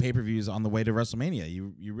having 2 pay-per-views on the way to WrestleMania.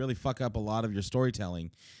 You really fuck up a lot of your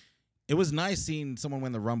storytelling. It was nice seeing someone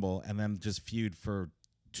win the Rumble and then just feud for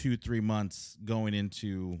 2-3 months going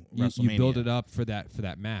into WrestleMania. You build it up for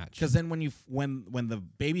that match. Because then when the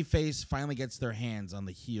babyface finally gets their hands on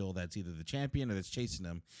the heel that's either the champion or that's chasing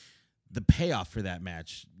them, the payoff for that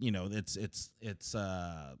match, it's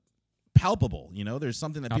palpable. There's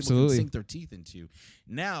something that people can sink their teeth into.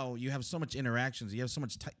 Now you have so much interactions, you have so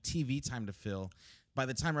much TV time to fill. By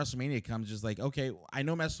the time WrestleMania comes, just like, okay, I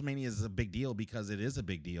know WrestleMania is a big deal because it is a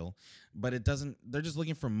big deal, but it doesn't. They're just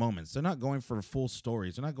looking for moments. They're not going for full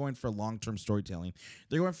stories. They're not going for long-term storytelling.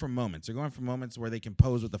 They're going for moments. They're going for moments where they can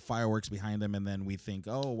pose with the fireworks behind them, and then we think,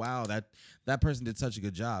 oh wow, that person did such a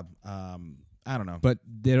good job. I don't know, but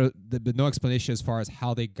there's no explanation as far as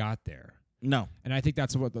how they got there. No, and I think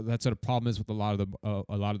that's what the problem is with a lot of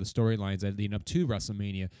the storylines that lead up to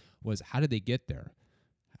WrestleMania was, how did they get there?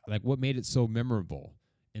 Like, what made it so memorable?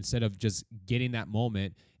 Instead of just getting that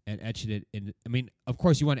moment and etching it in. I mean, of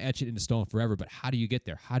course, you want to etch it into stone forever, but how do you get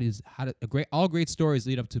there? All great stories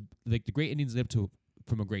lead up to, like, the great endings lead up to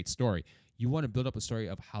from a great story. You want to build up a story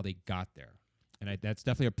of how they got there, and that's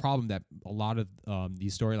definitely a problem that a lot of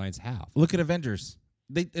these storylines have. Look at Avengers.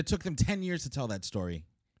 It took them 10 years to tell that story,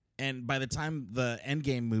 and by the time the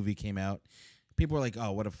Endgame movie came out, people were like,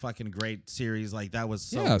 "Oh, what a fucking great series! Like, that was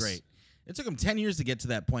so great." It took them 10 years to get to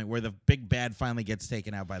that point where the big bad finally gets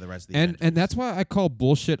taken out by the rest of the Avengers. And that's why I call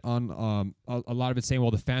bullshit on a lot of it saying,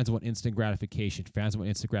 well, the fans want instant gratification. Fans want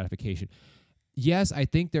instant gratification. yes, I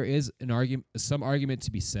think there is some argument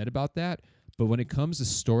to be said about that. But when it comes to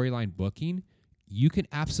storyline booking, you can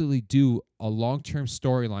absolutely do a long-term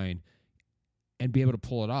storyline and be able to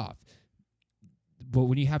pull it off. But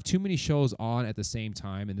when you have too many shows on at the same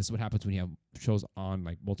time, and this is what happens when you have shows on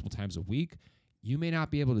like multiple times a week, you may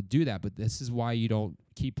not be able to do that. But this is why you don't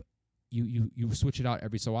keep you switch it out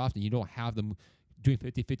every so often. You don't have them doing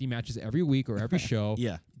 50-50 matches every week or every show.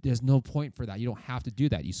 Yeah. There's no point for that. You don't have to do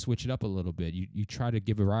that. You switch it up a little bit. You try to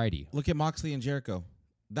give variety. Look at Moxley and Jericho.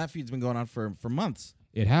 That feud's been going on for months.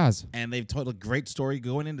 It has. And they've told a great story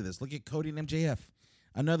going into this. Look at Cody and MJF.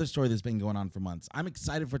 Another story that's been going on for months. I'm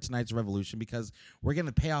excited for tonight's Revolution because we're going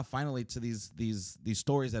to pay off finally to these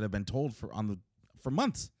stories that have been told for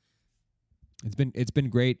months. It's been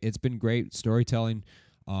great. It's been great storytelling.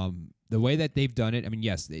 The way that they've done it, I mean,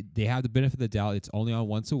 yes, they have the benefit of the doubt. It's only on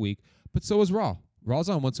once a week, but so is Raw. Raw's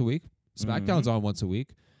on once a week. SmackDown's on once a week.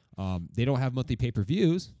 They don't have monthly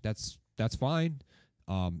pay-per-views. That's fine.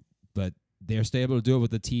 But they're still able to do it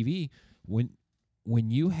with the TV.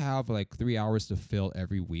 When you have like 3 hours to fill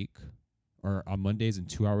every week, or on Mondays and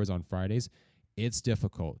 2 hours on Fridays, it's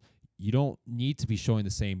difficult. You don't need to be showing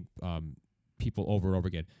the same people over and over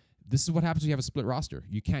again. This is what happens when you have a split roster.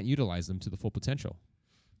 You can't utilize them to the full potential.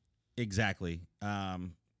 Exactly.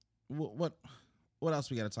 What else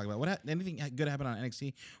we got to talk about? Anything good happened on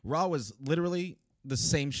NXT? Raw was literally the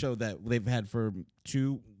same show that they've had for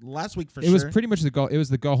last week for sure. It was pretty much the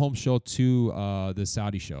go home show to the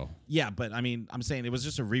Saudi show. Yeah, but I mean, I'm saying it was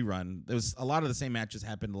just a rerun. There was a lot of the same matches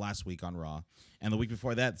happened last week on Raw, and the week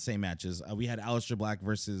before that, same matches. We had Aleister Black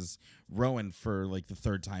versus Rowan for like the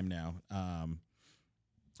third time now.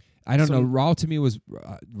 I don't know. Raw to me was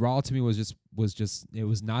just it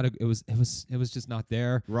was just not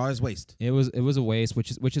there. Raw is waste. It was a waste,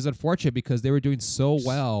 which is unfortunate because they were doing so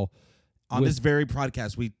well. On this very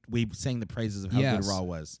podcast, we sang the praises of how good Raw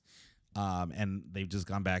was, and they've just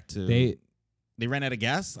gone back to they ran out of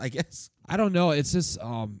gas, I guess. I don't know. It's just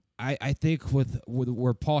I think with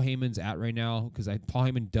where Paul Heyman's at right now, because Paul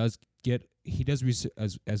Heyman does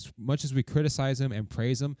as much as we criticize him and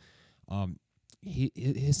praise him,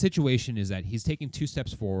 his situation is that he's taking 2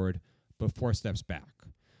 steps forward but 4 steps back.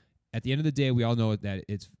 At the end of the day, we all know that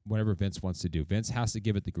it's whatever Vince wants to do. Vince has to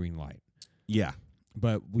give it the green light. Yeah.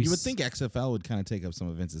 But you would think XFL would kind of take up some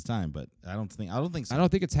of Vince's time, but I don't think so. I don't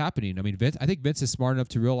think it's happening. I mean, I think Vince is smart enough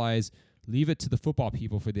to realize leave it to the football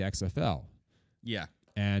people for the XFL. Yeah.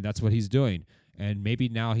 And that's what he's doing. And maybe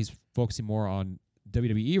now he's focusing more on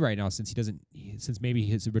WWE right now since maybe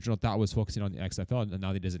his original thought was focusing on the XFL and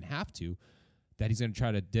now he doesn't have to, that he's going to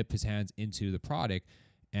try to dip his hands into the product.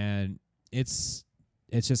 And he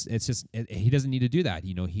doesn't need to do that.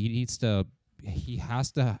 You know, he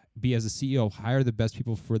has to be, as a CEO, hire the best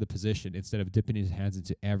people for the position instead of dipping his hands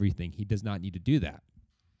into everything. He does not need to do that.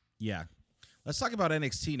 Yeah. Let's talk about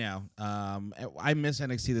NXT now. I miss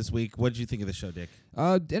NXT this week. What did you think of the show, Dick?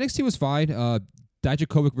 NXT was fine.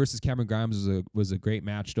 Dijakovic versus Cameron Grimes was a great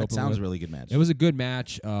match. That sounds a really good match. It was a good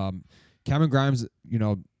match. Cameron Grimes, you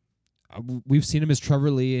know, we've seen him as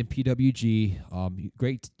Trevor Lee in PWG.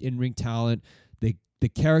 Great in-ring talent. The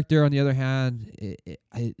character, on the other hand,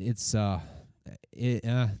 it's not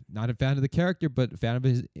a fan of the character, but a fan of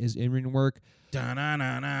his in-ring work.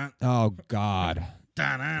 Oh, God.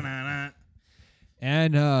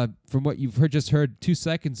 And from what you've just heard 2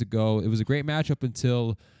 seconds ago, it was a great match up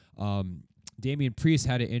until Damian Priest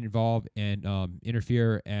had to involve and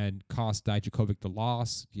interfere and cost Dijakovic the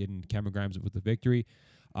loss, getting Cameron Grimes with the victory.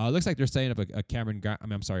 Looks like they're setting up a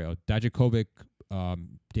Dijakovic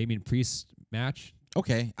Damian Priest match.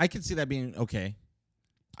 Okay, I can see that being okay.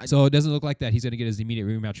 So it doesn't look like that he's going to get his immediate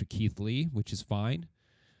rematch with Keith Lee, which is fine.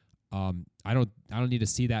 I don't need to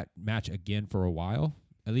see that match again for a while,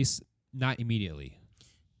 at least not immediately.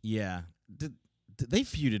 Yeah, they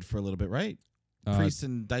feuded for a little bit, right? Priest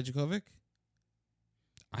and Dijakovic.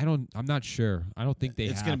 I'm not sure. I don't think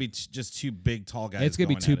it's going to be just 2 big tall guys. It's going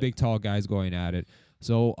to be 2 big tall guys going at it.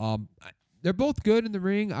 So they're both good in the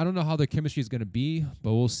ring. I don't know how their chemistry is going to be,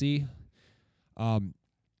 but we'll see.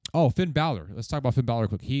 Finn Balor. Let's talk about Finn Balor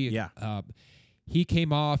quick. He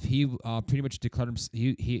came off. He pretty much declared him.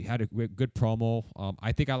 He had a good promo.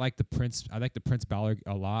 I think I like the Prince. I like the Prince Balor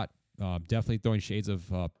a lot. Definitely throwing shades of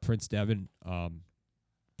Prince Devin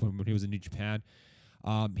when he was in New Japan.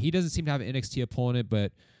 He doesn't seem to have an NXT opponent,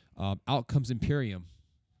 but out comes Imperium.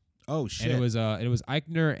 Oh shit! And it was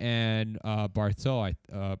Eichner and Bartel,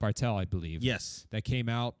 I believe. Yes, that came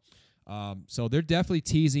out. So they're definitely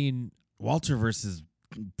teasing Walter versus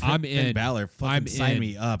Finn Balor. Fucking sign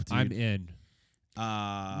me up, dude. I'm in.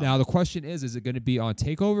 Now the question is it going to be on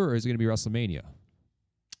Takeover or is it going to be WrestleMania?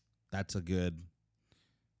 that's a good.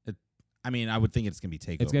 I mean, I would think it's gonna be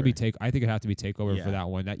takeover. It's gonna be I think it'd have to be takeover Yeah. for that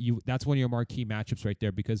one. That's one of your marquee matchups right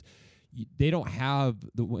there because they don't have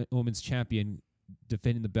the women's champion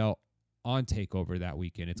defending the belt on takeover that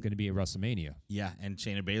weekend. It's gonna be at WrestleMania. Yeah, and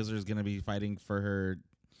Shayna Baszler is gonna be fighting for her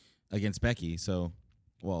against Becky. So,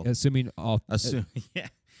 well, Assuming all yeah.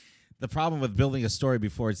 The problem with building a story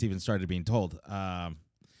before it's even started being told.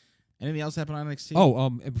 Anything else happen on NXT?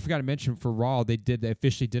 I forgot to mention for Raw they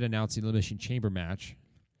officially did announce the Elimination Chamber match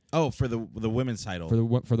For the women's title.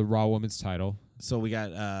 for the Raw Women's title. So we got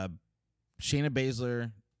Shayna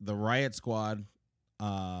Baszler, the Riot Squad.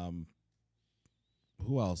 Who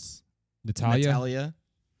else? Natalia.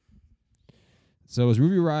 So it was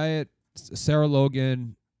Ruby Riott, Sarah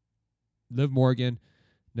Logan, Liv Morgan,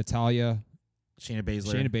 Natalia, Shayna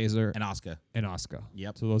Baszler, and Asuka. Asuka.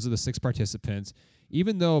 Yep. So those are the 6 participants.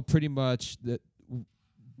 Even though pretty much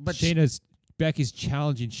But Becky's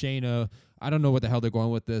challenging Shayna. I don't know what the hell they're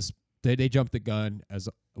going with this. They jumped the gun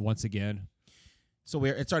once again. So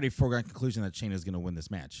it's already a foregone conclusion that Shayna's going to win this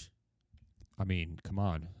match. I mean, come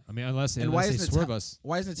on. I mean, unless why they is swerve us.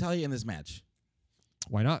 Why is Natalia in this match?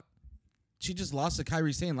 Why not? She just lost to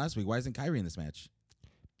Kairi Sane last week. Why isn't Kairi in this match?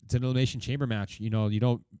 It's an Elimination Chamber match. You know, you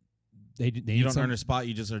don't. They You don't earn a spot.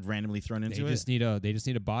 You just are randomly thrown into it. They just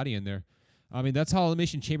need a body in there. I mean, that's how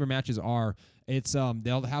Elimination Chamber matches are. It's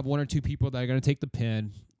they'll have 1 or 2 people that are going to take the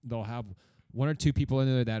pin. They'll have 1 or 2 people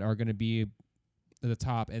in there that are going to be at the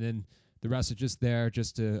top, and then the rest are just there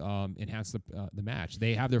just to enhance the match.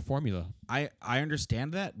 They have their formula. I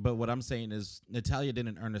understand that, but what I'm saying is Natalia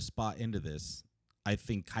didn't earn a spot into this. I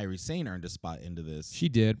think Kairi Sane earned a spot into this. She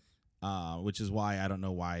did. Which is why I don't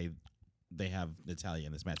know why they have Natalia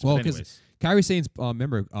in this match. Well, but because anyways, Kairi Sane's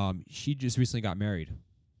she just recently got married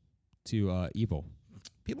to Evil.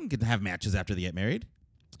 people can have matches after they get married.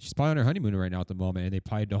 She's probably on her honeymoon right now at the moment, and they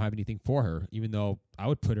probably don't have anything for her. Even though I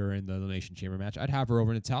would put her in the Elimination Chamber match, I'd have her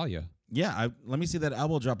over Natalia. Yeah, let me see that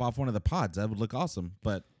elbow drop off one of the pods. That would look awesome.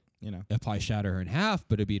 But It'd probably shatter her in half,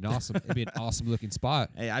 but it'd be an awesome looking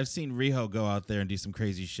spot. hey, I've seen Riho go out there and do some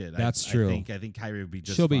crazy shit. That's true. I think Kairi would be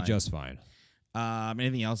just. She'll fine. be just fine.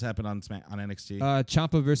 Anything else happen on NXT?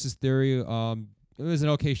 Ciampa versus Theory. It was an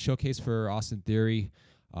okay showcase for Austin Theory.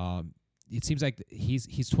 It seems like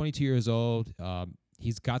he's 22 years old.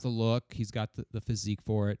 He's got the look. He's got the physique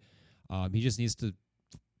for it. He just needs to.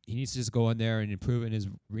 He needs to just go in there and improve in his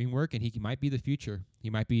ring work, and he might be the future. He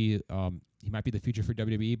might be the future for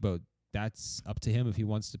WWE, but that's up to him if he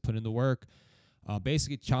wants to put in the work.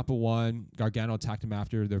 Basically, Ciampa won. Gargano attacked him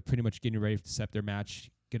after. They're pretty much getting ready to set their match.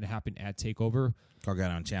 Going to happen at TakeOver.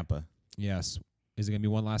 Gargano and Ciampa. Yes. Is it going to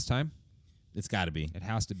be one last time? It's got to be. It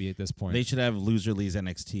has to be at this point. They should have loser leaves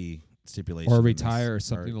NXT stipulation. Or retire or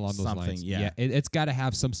something along those lines. Yeah. It's got to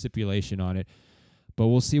have some stipulation on it. But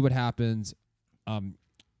we'll see what happens.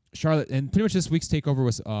 Charlotte, and pretty much this week's TakeOver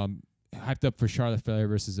was hyped up for Charlotte Flair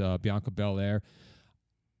versus Bianca Belair.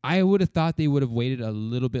 I would have thought they would have waited a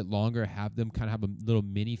little bit longer, have them kind of have a little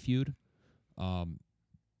mini feud.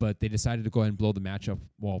 But they decided to go ahead and blow the match up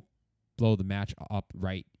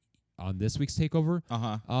right on this week's TakeOver.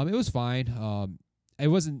 It was fine. It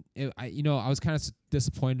wasn't. I was kind of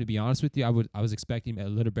disappointed, to be honest with you. I was expecting a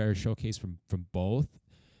little better showcase from both.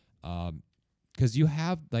 Because you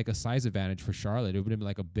have like a size advantage for Charlotte. It would have been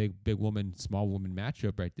like a big woman, small woman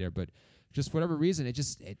matchup right there. But just for whatever reason, it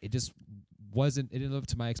just wasn't. It didn't live up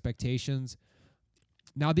to my expectations.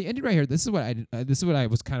 Now the ending right here. This is what I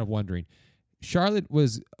was kind of wondering. Charlotte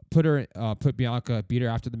put Bianca, beat her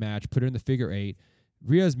after the match, put her in the figure 8.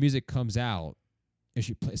 Rhea's music comes out and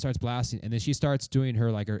she starts blasting, and then she starts doing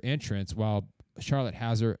her entrance while Charlotte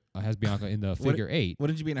has Bianca in the figure 8.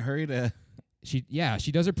 Wouldn't you be in a hurry to? She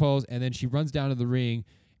does her pose, and then she runs down to the ring,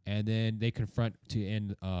 and then they confront to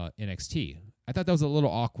end NXT. I thought that was a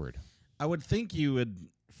little awkward. I would think you would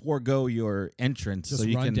forego your entrance Just so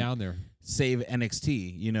you run can down there. save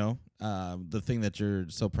NXT. The thing that you're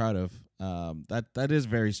so proud of. That is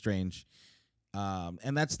very strange.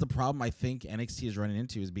 And that's the problem I think NXT is running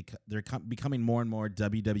into is because they're becoming more and more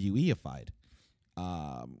WWE-ified.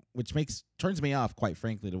 Which turns me off, quite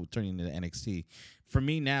frankly, to turning into NXT. For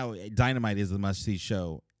me now, Dynamite is the must-see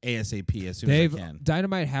show ASAP as soon as I can.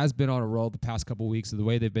 Dynamite has been on a roll the past couple weeks. The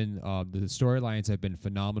way they've been, the storylines have been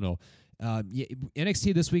phenomenal.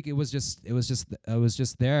 NXT this week, it was just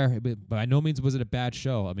there. But by no means was it a bad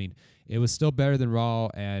show. I mean, it was still better than Raw,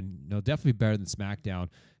 and definitely better than SmackDown.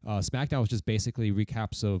 SmackDown was just basically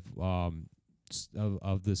recaps of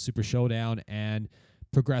the Super Showdown and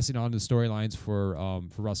progressing on the storylines for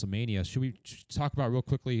WrestleMania. Should we talk about real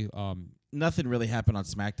quickly? Nothing really happened on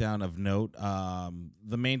SmackDown of note.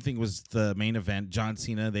 The main thing was the main event. John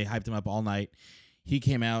Cena, they hyped him up all night. He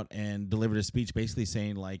came out and delivered a speech basically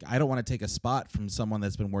saying, like, I don't want to take a spot from someone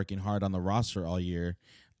that's been working hard on the roster all year.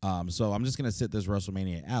 So I'm just going to sit this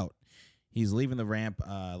WrestleMania out. He's leaving the ramp,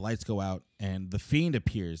 lights go out, and The Fiend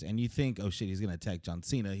appears. And you think, oh, shit, he's going to attack John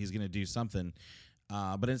Cena. He's going to do something.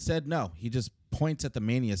 But instead, no. He just points at the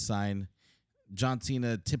Mania sign. John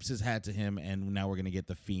Cena tips his hat to him, and now we're going to get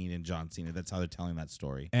The Fiend and John Cena. That's how they're telling that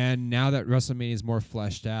story. And now that WrestleMania is more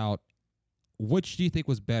fleshed out, which do you think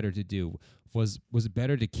was better to do? Was it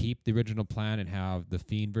better to keep the original plan and have The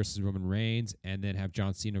Fiend versus Roman Reigns and then have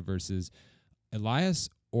John Cena versus Elias?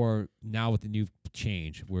 Or now with the new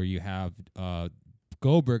change where you have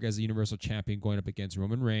Goldberg as the Universal Champion going up against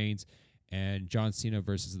Roman Reigns and John Cena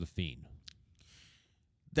versus The Fiend?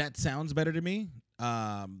 That sounds better to me.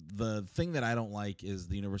 The thing that I don't like is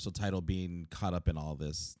the Universal title being caught up in all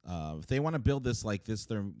this. If they want to build this like this,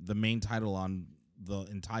 they're the main title on the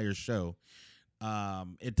entire show.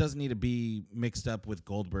 It doesn't need to be mixed up with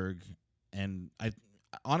Goldberg. And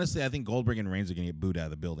honestly, I think Goldberg and Reigns are going to get booed out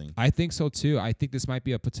of the building. I think so, too. I think this might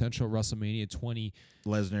be a potential WrestleMania 20.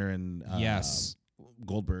 Lesnar and yes,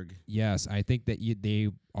 Goldberg. Yes, I think that they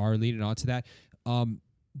are leading on to that.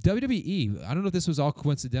 WWE, I don't know if this was all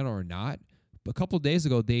coincidental or not, but a couple of days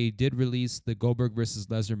ago, they did release the Goldberg versus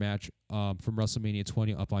Lesnar match from WrestleMania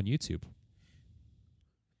 20 up on YouTube.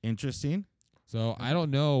 Interesting. So I don't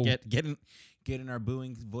know. Getting our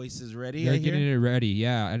booing voices ready. They're getting it ready,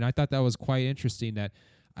 yeah. And I thought that was quite interesting. That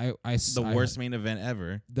the worst main event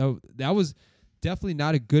ever. Though that was definitely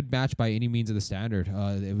not a good match by any means of the standard.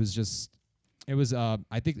 It was.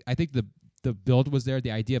 I think the build was there.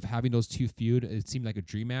 The idea of having those two feud, it seemed like a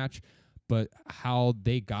dream match. But how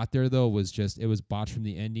they got there though was it was botched from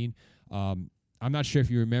the ending. I'm not sure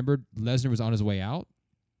if you remembered. Lesnar was on his way out.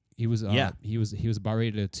 He was he was about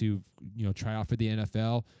ready to try out for the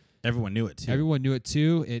NFL. Everyone knew it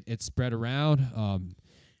too. It spread around.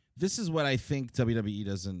 This is what I think WWE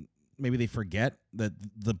doesn't. Maybe they forget that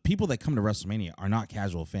the people that come to WrestleMania are not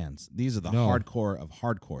casual fans. These are the hardcore of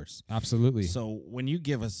hardcores. Absolutely. So when you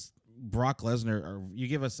give us Brock Lesnar or you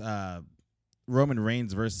give us Roman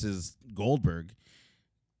Reigns versus Goldberg,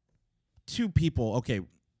 two people. Okay,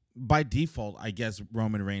 by default, I guess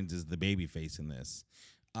Roman Reigns is the babyface in this,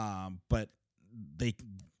 but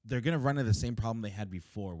they're going to run into the same problem they had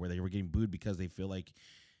before where they were getting booed because they feel like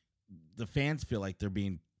the fans feel like they're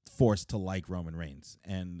being forced to like Roman Reigns.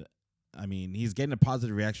 And, I mean, he's getting a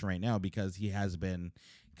positive reaction right now because he has been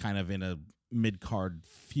kind of in a mid-card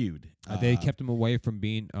feud. They kept him away from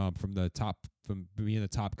being from the top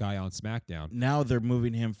guy on SmackDown. Now they're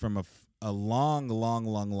moving him from a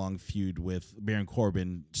long feud with Baron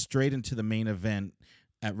Corbin straight into the main event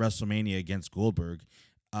at WrestleMania against Goldberg.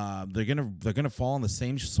 They're gonna fall on the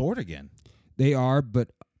same sword again. They are,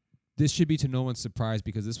 but this should be to no one's surprise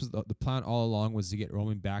because this was the plan all along was to get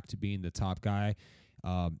Roman back to being the top guy.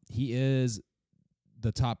 He is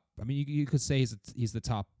the top. I mean, you could say he's the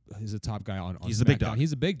top. He's the top guy on. He's SmackDown. the big dog.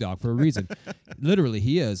 He's a big dog for a reason. Literally,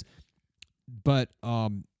 he is. But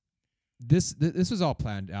this was all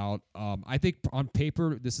planned out. I think on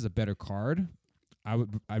paper this is a better card.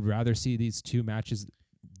 I'd rather see these two matches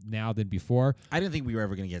now than before. I didn't think we were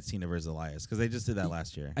ever going to get Cena versus Elias because they just did that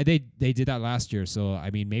last year. They did that last year, so I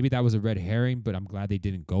mean maybe that was a red herring, but I'm glad they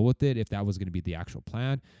didn't go with it if that was going to be the actual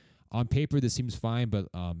plan. On paper, this seems fine, but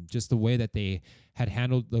just the way that they had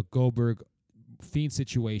handled the Goldberg Fiend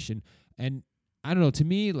situation, and I don't know. To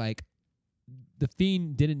me, like the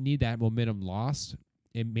Fiend didn't need that momentum lost.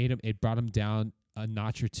 It brought him down a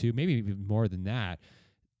notch or two, maybe even more than that.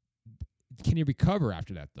 Can he recover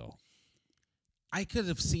after that though? I could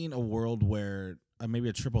have seen a world where maybe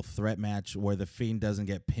a triple threat match where the Fiend doesn't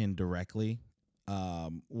get pinned directly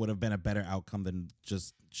would have been a better outcome than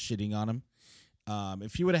just shitting on him.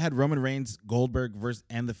 If you would have had Roman Reigns, Goldberg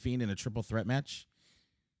and the Fiend in a triple threat match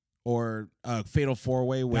or a fatal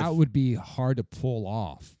four-way with... That would be hard to pull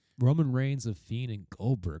off. Roman Reigns, the Fiend, and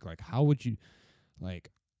Goldberg. Like, how would you...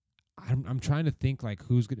 Like, I'm trying to think, like,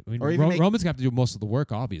 who's going to... I mean, Roman's going to have to do most of the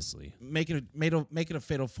work, obviously. Make it a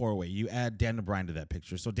fatal four-way. You add Daniel Bryan to that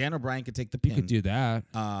picture. So Daniel Bryan could take the pin. You could do that.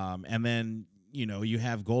 And then, you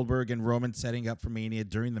have Goldberg and Roman setting up for Mania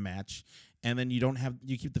during the match. And then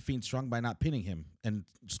you keep the Fiend strong by not pinning him and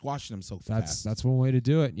squashing him so fast. That's one way to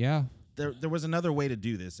do it, yeah. There was another way to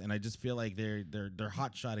do this, and I just feel like they're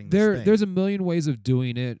hot-shotting this thing. There's a million ways of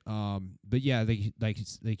doing it, but yeah, like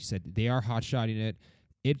you said, they are hot-shotting it.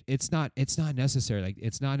 It's not necessary. Like,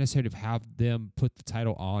 it's not necessary to have them put the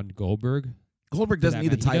title on Goldberg. Goldberg for doesn't that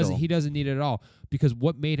need the match. title. He doesn't need it at all, because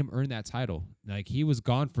what made him earn that title? Like, he was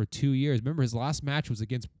gone for 2 years. Remember, his last match was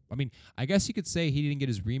against, I mean, I guess you could say he didn't get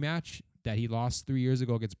his rematch that he lost 3 years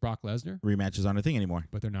ago against Brock Lesnar, Rematches aren't a thing anymore.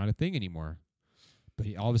 but they're not a thing anymore. But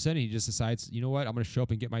all of a sudden, he just decides, you know what, I'm going to show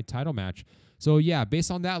up and get my title match. So, yeah,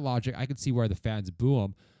 based on that logic, I could see where the fans boo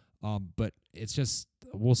him. But it's just,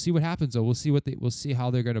 we'll see what happens, though. We'll see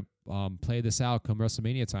how they're going to play this out come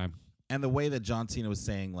WrestleMania time. And the way that John Cena was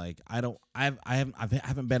saying, like, I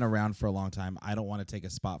haven't been around for a long time. I don't want to take a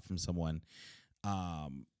spot from someone.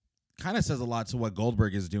 Kind of says a lot to what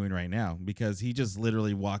Goldberg is doing right now, because he just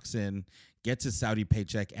literally walks in, gets his Saudi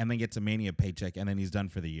paycheck, and then gets a Mania paycheck, and then he's done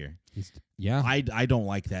for the year. Yeah, I don't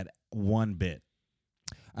like that one bit.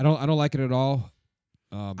 I don't like it at all.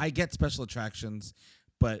 I get special attractions,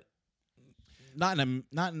 but not in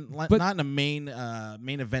a main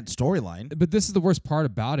event storyline. But this is the worst part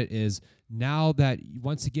about it, is now that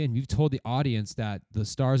once again you've told the audience that the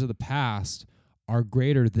stars of the past are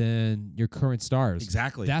greater than your current stars.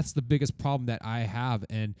 Exactly. That's the biggest problem that I have,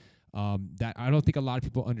 and that I don't think a lot of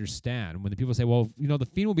people understand. When the people say, "Well, you know, the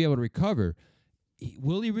Fiend will be able to recover,"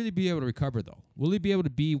 will he really be able to recover though? Will he be able to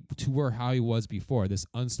be to where how he was before, this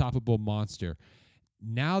unstoppable monster?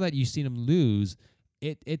 Now that you've seen him lose,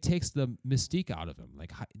 it takes the mystique out of him.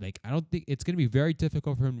 Like I don't think it's going to be very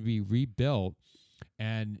difficult for him to be rebuilt.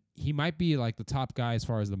 And he might be like the top guy as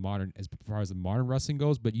far as the modern wrestling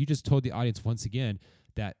goes, but you just told the audience once again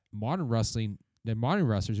that modern wrestling, the modern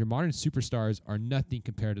wrestlers, your modern superstars are nothing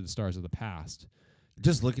compared to the stars of the past.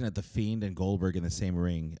 Just looking at the Fiend and Goldberg in the same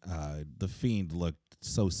ring, the Fiend looked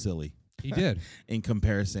so silly. He did in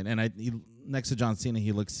comparison, and next to John Cena,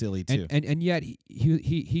 he looked silly too. And yet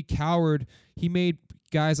he cowered. He made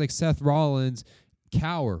guys like Seth Rollins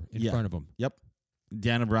cower in front of him. Yep,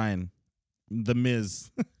 Daniel Bryan, The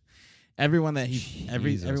Miz, everyone that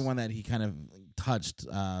he kind of touched,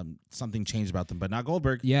 something changed about them, but not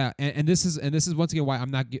Goldberg. Yeah, and this is once again why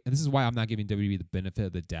I'm not giving WWE the benefit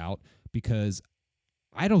of the doubt, because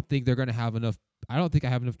I don't think they're going to have enough. I don't think I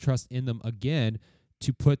have enough trust in them again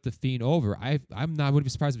to put the Fiend over. I'm not going to be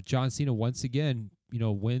surprised if John Cena once again,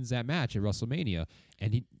 wins that match at WrestleMania.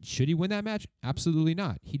 And should he win that match? Absolutely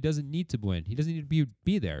not. He doesn't need to win. He doesn't need to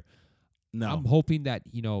be there. No. I'm hoping that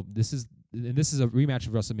this is a rematch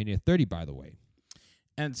of WrestleMania 30, by the way.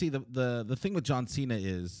 And see, the thing with John Cena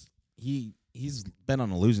is he's been on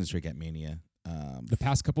a losing streak at Mania. The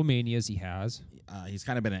past couple Manias he has. He's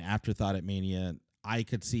kind of been an afterthought at Mania. I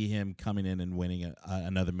could see him coming in and winning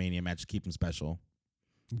another Mania match to keep him special.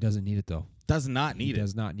 He doesn't need it, though. Does not need it. He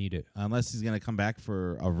does not need it. Unless he's going to come back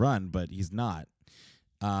for a run, but he's not.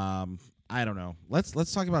 I don't know.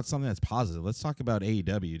 Let's talk about something that's positive. Let's talk about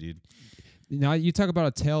AEW, dude. Now, you talk about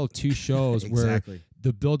a tale of two shows Exactly. where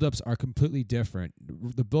the buildups are completely different.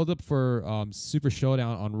 The buildup for Super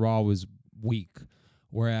Showdown on Raw was weak,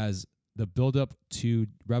 whereas the buildup to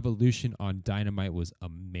Revolution on Dynamite was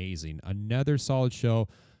amazing. Another solid show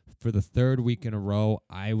for the third week in a row.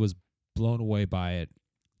 I was blown away by it.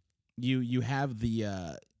 You have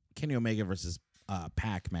the Kenny Omega versus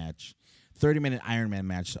Pac match, 30-minute Iron Man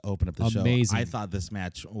match to open up the show. I thought this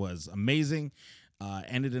match was amazing.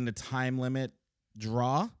 Ended in a time limit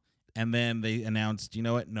draw, and then they announced, you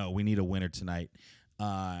know what? No, we need a winner tonight.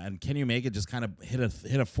 And Kenny Omega just kind of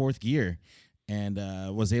hit a fourth gear, and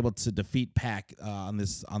was able to defeat Pac on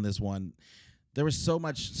this one. There was so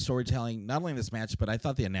much storytelling, not only in this match, but I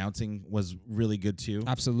thought the announcing was really good too.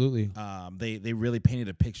 Absolutely. They really painted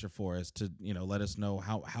a picture for us to let us know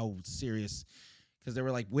how serious, because they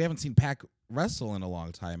were like, we haven't seen Pac wrestle in a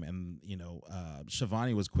long time, and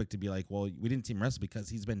Shivani was quick to be like, well, we didn't see him wrestle because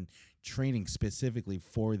he's been training specifically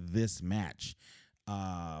for this match.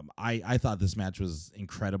 I thought this match was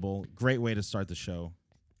incredible. Great way to start the show.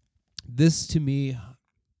 This to me,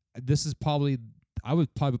 this is probably. I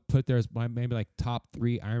would probably put there as my maybe like top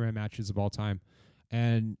 3 Iron Man matches of all time,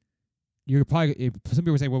 and you're probably some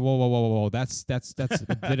people are saying, whoa, that's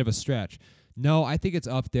a bit of a stretch. No, I think it's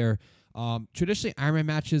up there. Traditionally, Iron Man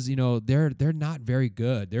matches, they're not very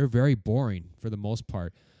good. They're very boring for the most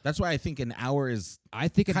part. That's why I think an hour is. I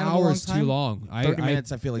think an hour is too long. 30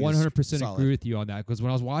 minutes, I feel like 100% agree with you on that, because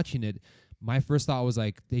when I was watching it, my first thought was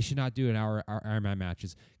like, they should not do an hour Iron Man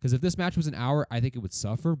matches, because if this match was an hour, I think it would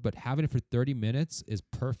suffer. But having it for 30 minutes is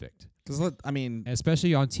perfect. Because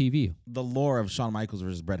especially on TV, the lore of Shawn Michaels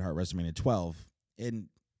versus Bret Hart WrestleMania 12, and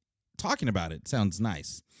talking about it sounds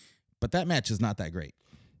nice, but that match is not that great.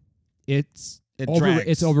 It's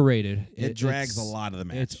drags. Overrated. It drags a lot of the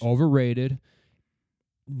match. It's overrated.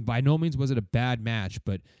 By no means was it a bad match,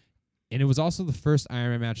 but And it was also the first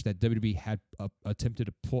Iron Man match that WWE had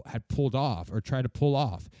pulled off or tried to pull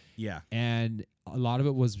off. Yeah. And a lot of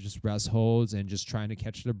it was just rest holds and just trying to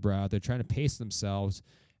catch their breath. They're trying to pace themselves.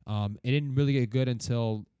 It didn't really get good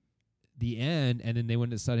until the end, and then they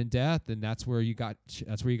went to sudden death, and that's where you got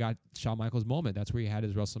Shawn Michaels' moment. That's where he had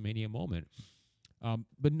his WrestleMania moment.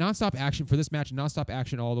 But nonstop action for this match, nonstop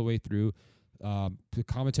action all the way through. The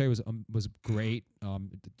commentary was great.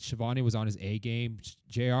 Shivani was on his A game.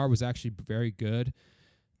 JR was actually very good.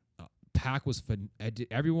 Pac was fun.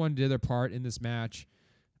 Everyone did their part in this match.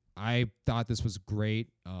 I thought this was great.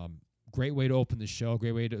 Great way to open the show.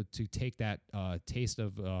 Great way to take that taste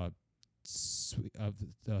of the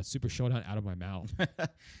Super Showdown out of my mouth.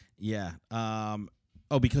 Yeah.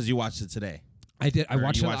 Because you watched it today. I did. I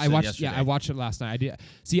watched it. Yeah, I watched it last night. I did.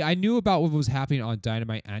 See, I knew about what was happening on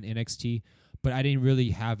Dynamite and NXT, but I didn't really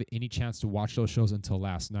have any chance to watch those shows until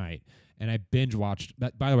last night. And I binge watched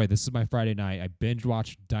that. By the way, this is my Friday night. I binge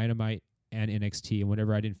watched Dynamite and NXT, and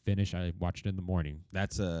whenever I didn't finish, I watched it in the morning.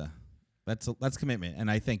 That's commitment, and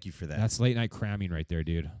I thank you for that. That's late night cramming right there,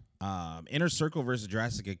 dude. Inner Circle versus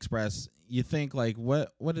Jurassic Express. You think like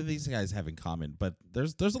what do these guys have in common? But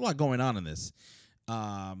there's a lot going on in this.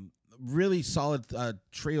 Really solid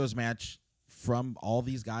trios match from all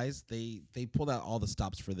these guys. They pulled out all the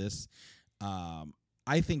stops for this.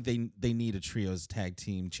 I think they need a trios tag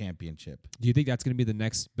team championship. Do you think that's going to be the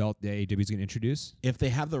next belt that AEW is going to introduce? If they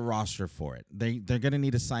have the roster for it, they're going to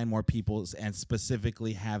need to sign more people and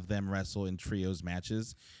specifically have them wrestle in trios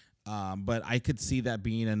matches. But I could see that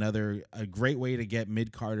being a great way to get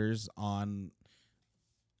mid-carders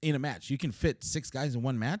in a match. You can fit 6 guys in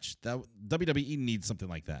one match. That WWE needs something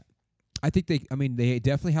like that. I think they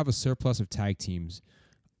definitely have a surplus of tag teams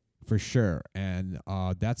for sure. And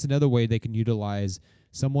that's another way they can utilize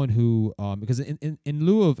someone who, because in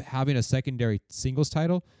lieu of having a secondary singles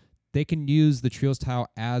title, they can use the trios title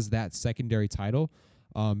as that secondary title.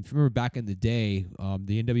 If you remember back in the day,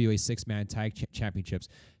 the NWA 6-man tag championships,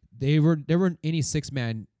 there weren't any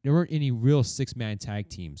real 6-man tag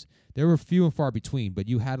teams. There were few and far between, but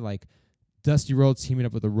you had like Dusty Rhodes teaming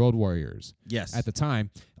up with the Road Warriors. Yes. At the time.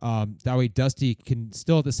 That way Dusty can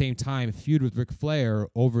still at the same time feud with Ric Flair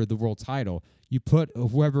over the world title. You put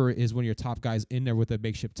whoever is one of your top guys in there with a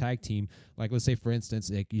makeshift tag team. Like let's say for instance,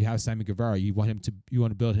 like you have Sammy Guevara, you want to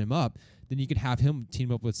build him up, then you could have him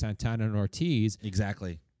team up with Santana and Ortiz.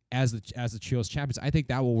 Exactly. As the trios champions. I think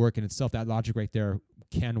that will work in itself. That logic right there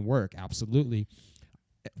can work, absolutely.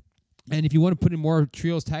 And if you want to put in more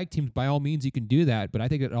trios tag teams, by all means, you can do that. But I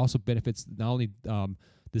think it also benefits not only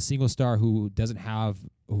the single star who doesn't have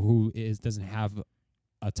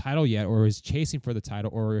a title yet, or is chasing for the title,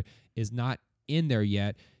 or is not in there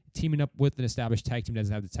yet, teaming up with an established tag team that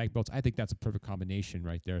doesn't have the tag belts. I think that's a perfect combination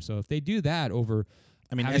right there. So if they do that over,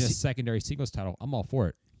 having a secondary singles title, I'm all for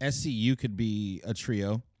it. SCU could be a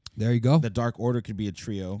trio. There you go. The Dark Order could be a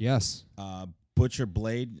trio. Yes. Butcher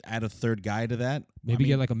Blade, add a third guy to that. Maybe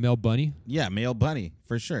get like a male bunny. Yeah, male bunny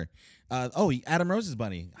for sure. Adam Rose's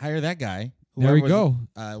bunny. Hire that guy. There we go.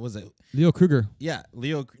 Was it Leo Kruger? Yeah,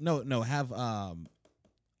 Leo. No. Have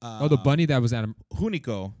the bunny that was Adam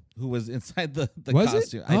Hunico, who was inside the was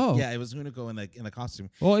costume. It? Yeah, it was Hunico in the costume.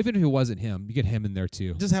 Well, even if it wasn't him, you get him in there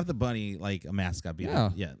too. Just have the bunny like a mascot. Yeah.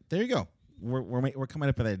 There you go. We're coming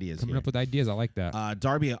up with ideas. Coming up with ideas. I like that.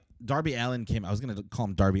 Darby Allin came. I was gonna call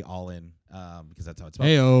him Darby Allin because that's how it's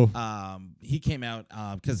spelled. Heyo. He came out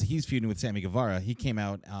because he's feuding with Sammy Guevara. He came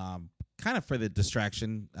out kind of for the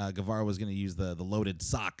distraction. Guevara was gonna use the loaded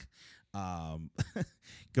sock.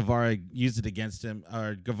 Guevara used it against him.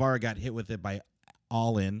 Or Guevara got hit with it by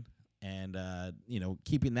Allin. And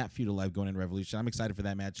keeping that feud alive going in Revolution. I'm excited for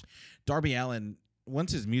that match. Darby Allin,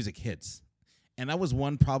 once his music hits. And that was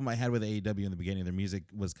one problem I had with AEW in the beginning. Their music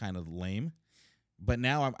was kind of lame. But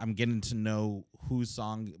now I'm getting to know whose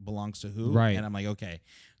song belongs to who. Right. And I'm like, okay.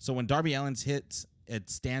 So when Darby Allin's hits, it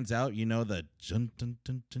stands out. You know, the...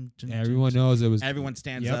 Everyone knows it was... Everyone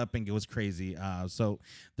stands up and goes crazy. So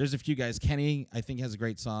there's a few guys. Kenny, I think, has a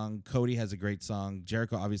great song. Cody has a great song.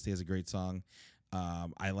 Jericho obviously has a great song.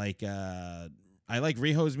 I like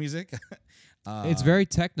Riho's music. It's very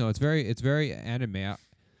techno. It's very anime.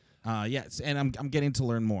 Yes, and I'm getting to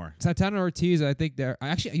learn more. Santana Ortiz, I think they're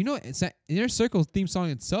actually, Inner Circle theme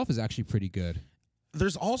song itself is actually pretty good.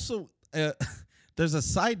 There's also there's a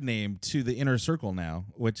side name to the Inner Circle now,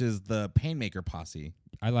 which is the Painmaker Posse.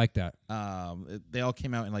 I like that. They all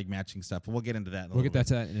came out in like matching stuff. We'll get into that. We'll get that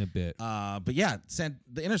to that in a bit. But yeah,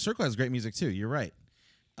 the Inner Circle has great music too. You're right.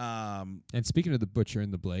 And speaking of the Butcher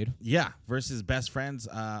and the Blade, versus Best Friends.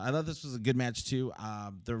 I thought this was a good match too.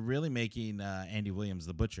 They're really making Andy Williams,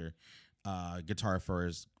 the Butcher, guitar for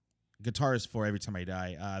his guitarist for Every Time I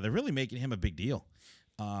Die. They're really making him a big deal.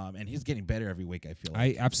 And he's getting better every week, I feel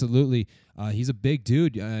like. Absolutely. He's a big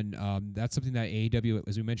dude, and that's something that AEW,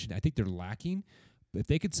 as we mentioned, I think they're lacking. But if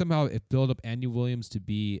they could somehow build up Andy Williams to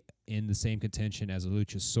be in the same contention as a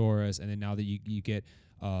Luchasaurus, and then now that you get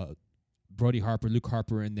Brody Harper, Luke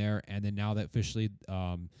Harper in there, and then now that officially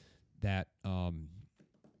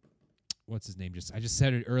what's his name? I just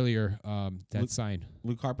said it earlier. That sign.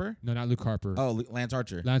 Luke Harper? No, not Luke Harper. Oh, Lance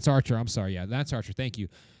Archer. Lance Archer. I'm sorry. Yeah, Lance Archer. Thank you.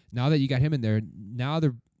 Now that you got him in there, now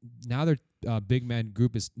their big man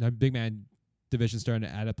division starting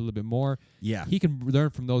to add up a little bit more. Yeah, he can learn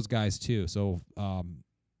from those guys too. So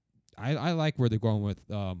I like where they're going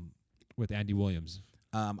with Andy Williams.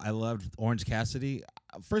 I loved Orange Cassidy.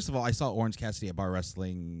 First of all, I saw Orange Cassidy at Bar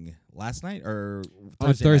Wrestling last night or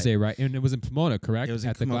Thursday, right? And it was in Pomona, correct? It was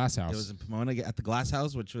at the Glass House. It was in Pomona at the Glass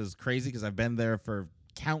House, which was crazy because I've been there for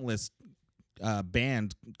countless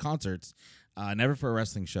band concerts. Never for a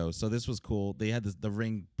wrestling show, so this was cool. They had the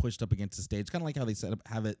ring pushed up against the stage, kind of like how they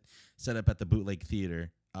have it set up at the Bootleg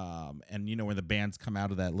Theater. And you know where the bands come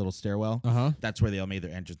out of that little stairwell, that's where they all made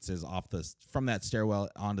their entrances from that stairwell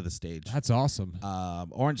onto the stage. That's awesome.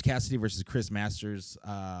 Orange Cassidy versus Chris Masters.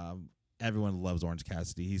 Everyone loves Orange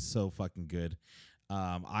Cassidy. He's so fucking good.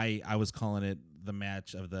 I was calling it the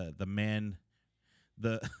match of the man.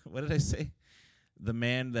 What did I say? The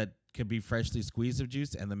man that could be freshly squeezed of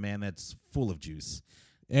juice and the man that's full of juice.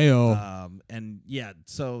 Ayo. And yeah,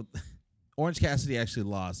 so Orange Cassidy actually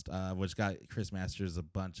lost, which got Chris Masters a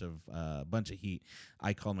bunch of heat.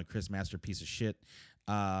 I call him a Chris Master piece of shit.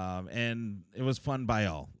 And it was fun by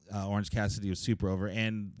all. Orange Cassidy was super over,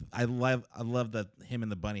 and I love that him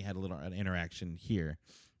and the bunny had an interaction here,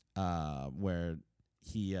 where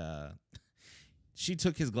he she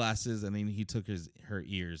took his glasses and then he took her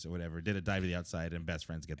ears or whatever, did a dive to the outside, and best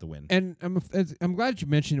friends get the win. And I'm glad you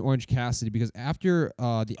mentioned Orange Cassidy because after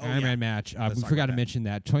the Iron Man match, we forgot to mention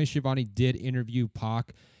that Tony Schiavone did interview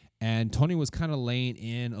Pac, and Tony was kind of laying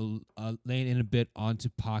in a bit onto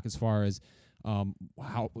Pac as far as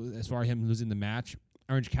him losing the match.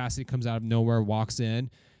 Orange Cassidy comes out of nowhere, walks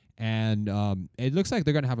in, and it looks like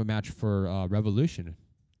they're going to have a match for Revolution.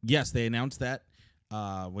 Yes, they announced that.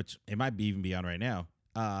 Which it might even be on right now.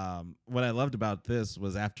 What I loved about this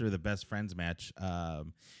was after the best friends match,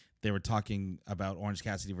 they were talking about Orange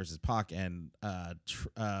Cassidy versus Pac, and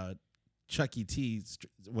Chucky T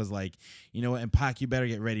was like, you know what, and Pac, you better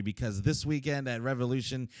get ready because this weekend at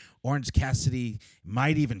Revolution, Orange Cassidy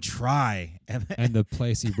might even try. And the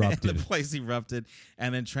place erupted.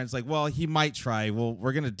 And then Trent's like, well, he might try. Well,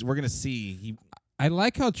 we're gonna see. I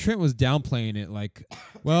like how Trent was downplaying it, like,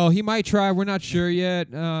 well, he might try. We're not sure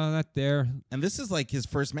yet. Not there. And this is like his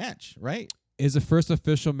first match, right? Is the first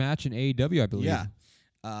official match in AEW, I believe. Yeah.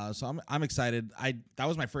 So I'm excited. That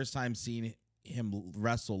was my first time seeing him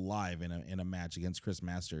wrestle live in a match against Chris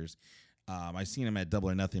Masters. I seen him at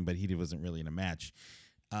Double or Nothing, but he wasn't really in a match.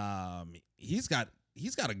 He's got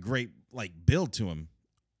a great build to him.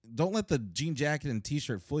 Don't let the jean jacket and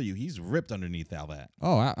T-shirt fool you. He's ripped underneath all that.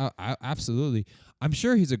 Oh, I absolutely. I'm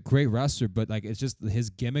sure he's a great wrestler, but it's just his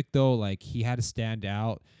gimmick though. Like he had to stand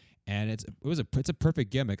out, and it's a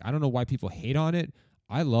perfect gimmick. I don't know why people hate on it.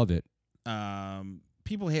 I love it.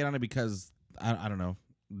 People hate on it because I don't know.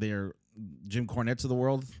 They're Jim Cornettes of the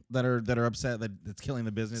world that are upset that it's killing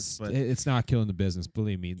the business. But it's not killing the business.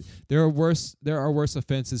 Believe me, there are worse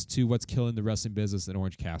offenses to what's killing the wrestling business than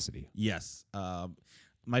Orange Cassidy. Yes.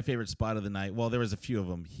 My favorite spot of the night. Well, there was a few of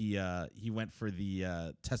them. He went for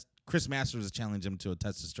the test. Chris Masters was challenging him to a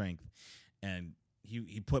test of strength, and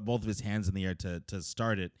he put both of his hands in the air to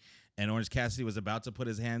start it. And Orange Cassidy was about to put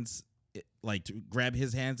his hands to grab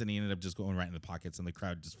his hands, and he ended up just going right in the pockets, and the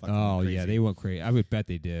crowd just fucking went crazy. Yeah, they went crazy. I would bet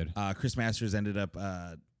they did. Chris Masters ended up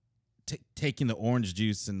taking the orange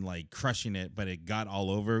juice and crushing it, but it got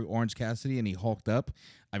all over Orange Cassidy, and he hulked up.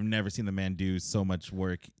 I've never seen the man do so much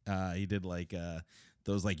work. He did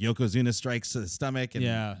those Yokozuna strikes to the stomach, and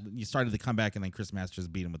you started to come back, and then Chris Masters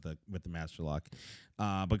beat him with the Master Lock.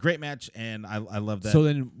 But great match, and I love that. So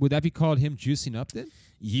then, would that be called him juicing up then?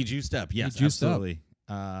 He juiced up, yes, absolutely.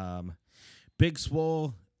 Big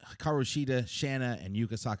Swole, Hikaru Shida, Shanna, and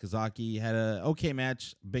Yuka Sakazaki had a okay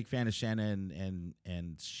match. Big fan of Shanna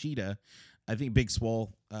and Shida. I think Big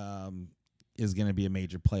Swole is going to be a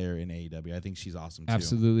major player in AEW. I think she's awesome too.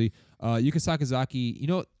 Absolutely. Yuka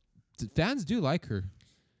Sakazaki, fans do like her.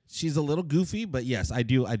 She's a little goofy, but yes, I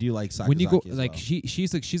do like Sakazaki. When you go as well.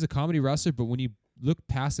 she's a comedy wrestler, but when you look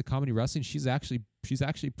past the comedy wrestling, she's actually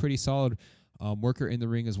pretty solid worker in the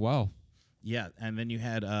ring as well. Yeah, and then you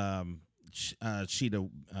had Shida.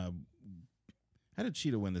 How do How did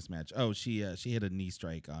Cheetah win this match? Oh, she hit a knee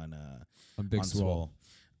strike on Big on Swole.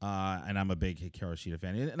 And I'm a big Hikaru Shida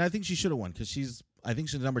fan, and I think she should have won because I think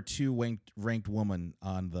she's the number 2 ranked woman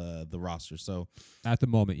on the roster. So At the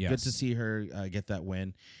moment, yes. good to see her get that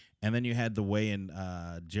win. And then you had the weigh-in,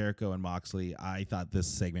 Jericho and Moxley. I thought this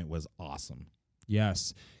segment was awesome.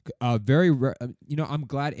 Yes. I'm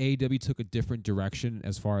glad AEW took a different direction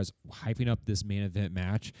as far as hyping up this main event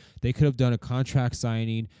match. They could have done a contract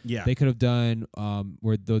signing. Yeah. They could have done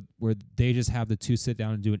where they just have the two sit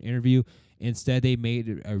down and do an interview. Instead, they made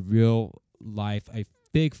it a real life, a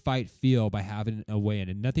big fight feel by having a weigh-in.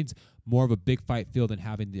 And nothing's more of a big fight feel than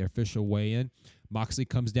having the official weigh-in. Moxley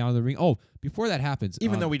comes down the ring. Oh, before that happens.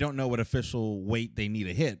 Even though we don't know what official weight they need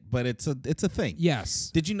to hit, but it's a thing.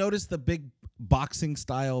 Yes. Did you notice the big boxing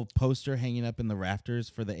style poster hanging up in the rafters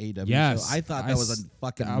for the AEW Yes. show? I thought that was a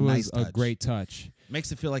fucking that nice was a touch. great touch.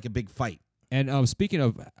 Makes it feel like a big fight. And speaking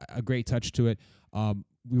of a great touch to it,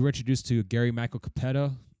 we were introduced to Gary Michael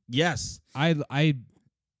Capetta. Yes. I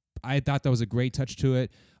thought that was a great touch to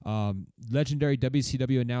it. Legendary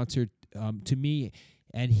WCW announcer to me,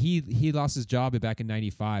 and he lost his job back in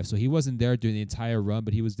 '95, so he wasn't there during the entire run,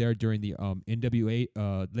 but he was there during the NWA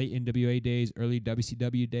late NWA days, early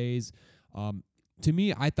WCW days. To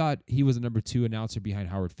me, I thought he was a number 2 announcer behind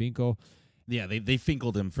Howard Finkel. Yeah, they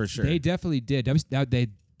finkled him for sure. They definitely did.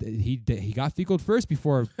 He got Finkled first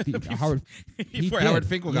before Howard. Before Howard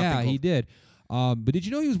Finkel got Yeah, finkled. he did. But did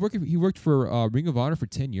you know he worked for Ring of Honor for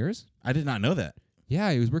 10 years? I did not know that. Yeah,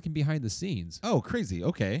 he was working behind the scenes. Oh, crazy.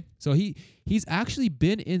 Okay. So he's actually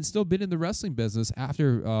still been in the wrestling business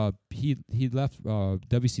after he left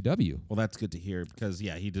WCW. Well, that's good to hear because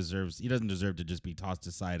he doesn't deserve to just be tossed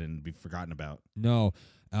aside and be forgotten about. No,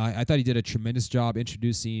 I thought he did a tremendous job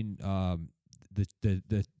introducing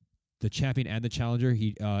the champion and the challenger.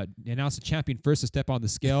 He announced the champion first to step on the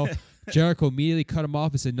scale. Jericho immediately cut him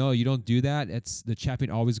off and said, "No, you don't do that. It's the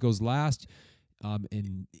champion always goes last."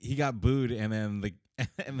 And he got booed, and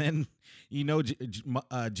then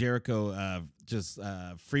Jericho just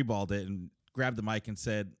freeballed it and grabbed the mic and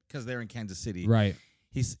said, because they're in Kansas City, right.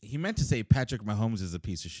 He meant to say Patrick Mahomes is a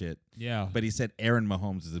piece of shit. Yeah, but he said Aaron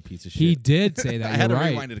Mahomes is a piece of shit. He did say that. I had to right.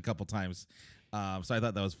 rewind it a couple times. So I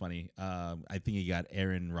thought that was funny. I think he got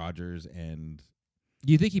Aaron Rodgers, and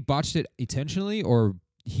do you think he botched it intentionally, or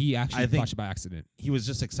he actually think botched it by accident? he was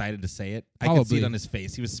just excited to say it. I Probably. could see it on his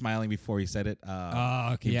face. He was smiling before he said it.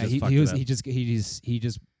 Okay. he Yeah, just he fucked was. it He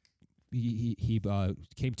just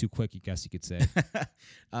came too quick. I guess you could say.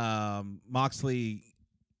 Moxley,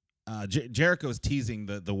 Jericho's teasing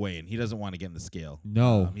the weigh, and he doesn't want to get in the scale.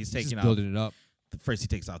 No, he's just taking off. building it up. First, he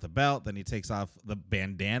takes off the belt, then he takes off the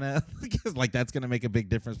bandana because that's going to make a big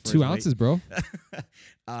difference. For 2 his ounces, bro.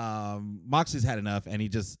 Moxley's had enough, and he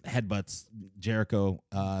just headbutts Jericho,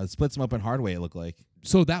 splits him up in hard way. It looked like.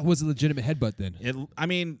 So that was a legitimate headbutt then. I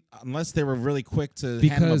mean, unless they were really quick to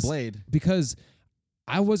hand him a blade. Because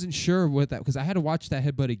I wasn't sure what that, because I had to watch that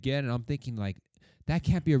headbutt again, and I'm thinking like that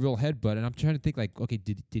can't be a real headbutt, and I'm trying to think like, okay,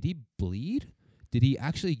 did he bleed? Did he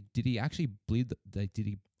actually bleed? Did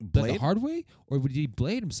he bleed the hard way, or did he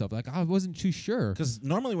blade himself? Like I wasn't too sure. Because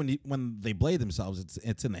normally when they blade themselves,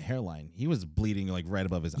 it's in the hairline. He was bleeding like right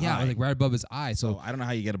above his eye. Yeah, like right above his eye. So I don't know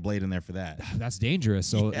how you get a blade in there for that. That's dangerous.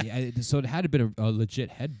 So so it had to been a legit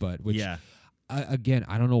headbutt. Which again,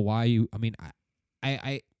 I don't know why you. I mean,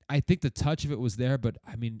 I think the touch of it was there, but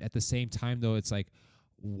I mean at the same time though, it's like,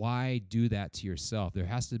 why do that to yourself?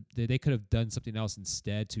 They could have done something else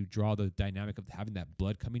instead to draw the dynamic of having that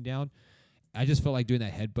blood coming down. I just felt like doing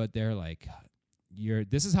that headbutt there, like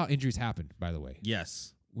this is how injuries happen, by the way.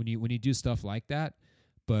 Yes. When you do stuff like that.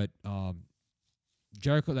 But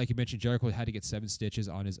Jericho, like you mentioned, Jericho had to get 7 stitches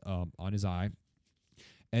on his eye.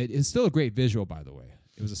 And it's still a great visual, by the way.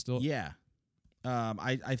 It was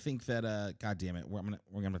I think that God damn it, we're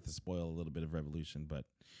gonna have to spoil a little bit of Revolution, but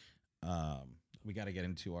we got to get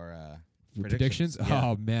into our predictions. Yeah.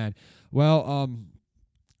 Oh man, well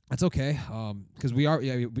that's okay because we are.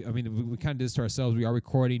 Yeah, we kind of did this to ourselves. We are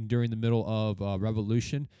recording during the middle of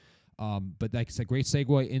Revolution, but that's a great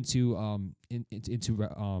segue into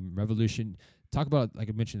Revolution. Talk about, like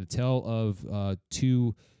I mentioned, the tale of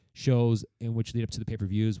 2 shows in which lead up to the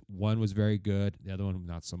pay-per-views. One was very good, the other one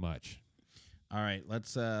not so much. All right,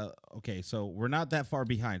 let's. Okay, so we're not that far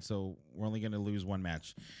behind, so we're only going to lose 1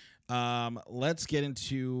 match. Let's get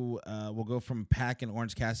into. We'll go from Pac and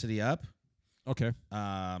Orange Cassidy up. Okay.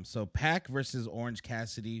 So Pac versus Orange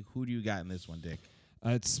Cassidy. Who do you got in this one, Dick?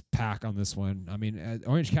 It's Pac on this one. I mean,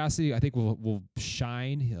 Orange Cassidy, I think will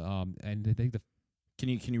shine. And I think Can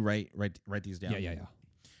you write these down?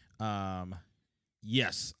 Yeah.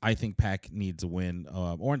 Yes, I think Pac needs a win.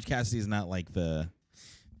 Orange Cassidy is not like the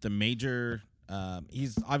the major.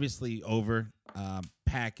 He's obviously over.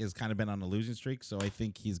 Pac has kind of been on a losing streak, so I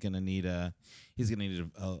think he's gonna need a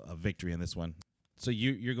victory in this one. So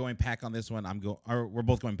you're going Pac on this one. We're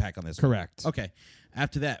both going Pac on this one. Correct. Okay.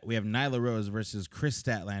 After that, we have Nyla Rose versus Chris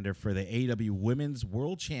Statlander for the AEW Women's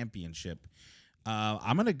World Championship.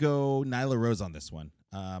 I'm gonna go Nyla Rose on this one.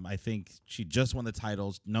 I think she just won the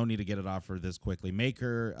titles. No need to get it off her this quickly. Make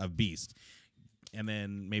her a beast. And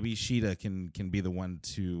then maybe Sheeta can be the one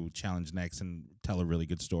to challenge next and tell a really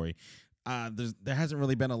good story. There hasn't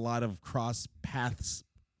really been a lot of cross paths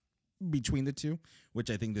between the two, which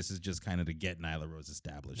I think this is just kind of to get Nyla Rose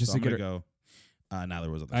established. Just so to I'm get going to go Nyla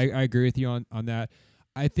Rose on this. I agree with you on that.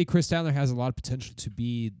 I think Chris Statler has a lot of potential to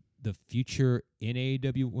be the future in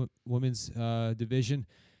AEW women's division.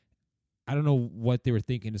 I don't know what they were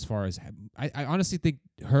thinking as far as I honestly think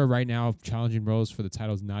her right now challenging Rose for the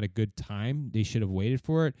title is not a good time. They should have waited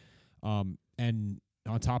for it. And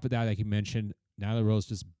on top of that, like you mentioned, Nyla Rose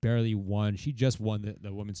just barely won. She just won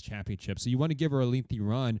the women's championship. So you want to give her a lengthy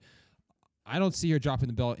run. I don't see her dropping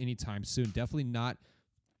the belt anytime soon. Definitely not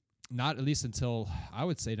at least until, I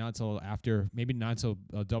would say, not until after, maybe not until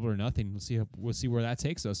Double or Nothing. We'll see where that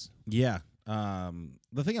takes us. Yeah.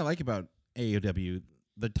 The thing I like about AEW,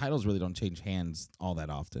 the titles really don't change hands all that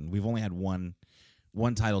often. We've only had one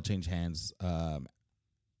title change hands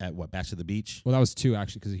at Bash at the Beach. Well, that was two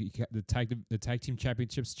actually, because the tag team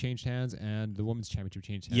championships changed hands and the women's championship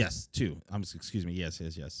changed hands. Yes, two. Excuse me. Yes.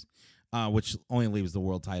 Which only leaves the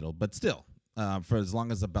world title, but still, for as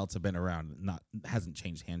long as the belts have been around, hasn't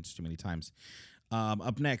changed hands too many times.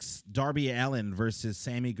 Up next, Darby Allin versus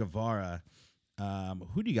Sammy Guevara.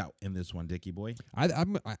 Who do you got in this one, Dickie boy?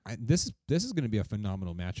 This is going to be a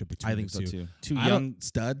phenomenal matchup between I think the so two. Two young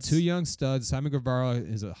studs. Two young studs. Sammy Guevara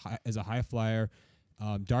is a high flyer.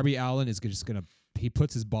 Darby Allin is just going to, he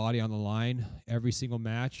puts his body on the line every single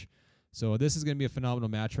match. So this is going to be a phenomenal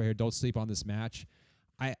match right here. Don't sleep on this match.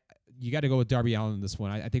 You got to go with Darby Allin in this one.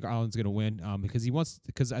 I think Allin's going to win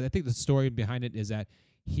because I think the story behind it is that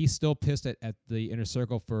he's still pissed at the Inner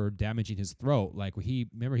Circle for damaging his throat. Like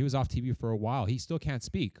remember he was off TV for a while. He still can't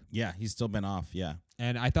speak. Yeah, he's still been off. Yeah,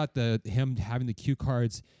 and I thought him having the cue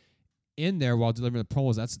cards in there while delivering the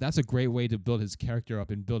promos, that's a great way to build his character up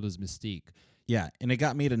and build his mystique. Yeah, and it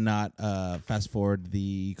got me to not fast forward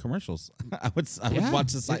the commercials. I would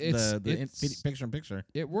watch the picture in picture.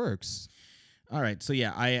 It works. All right, so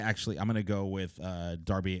yeah, I'm gonna go with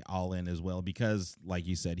Darby Allin as well because, like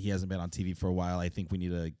you said, he hasn't been on TV for a while. I think we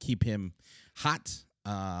need to keep him hot,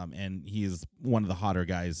 and he is one of the hotter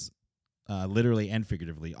guys, literally and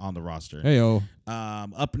figuratively, on the roster. Heyo.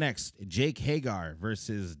 Up next, Jake Hagar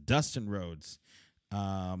versus Dustin Rhodes.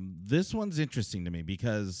 This one's interesting to me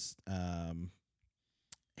because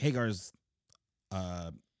Hagar's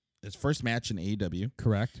his first match in AEW.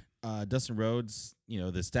 Correct. Dustin Rhodes,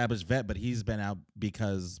 the established vet, but he's been out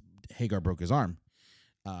because Hagar broke his arm,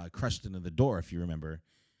 crushed into the door, if you remember.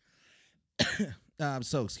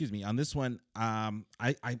 So, excuse me. On this one, I'm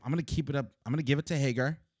going to keep it up. I'm going to give it to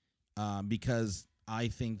Hagar because I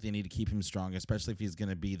think they need to keep him strong, especially if he's going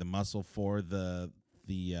to be the muscle for the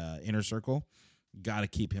Inner Circle. Got to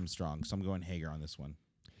keep him strong. So I'm going Hagar on this one.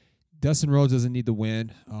 Dustin Rhodes doesn't need the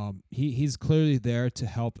win. He's clearly there to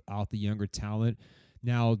help out the younger talent.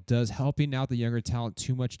 Now, does helping out the younger talent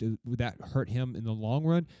too much, would that hurt him in the long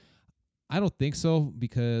run? I don't think so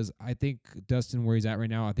because I think Dustin, where he's at right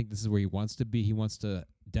now, I think this is where he wants to be. He wants to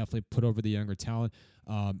definitely put over the younger talent.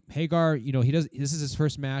 Hagar, this is his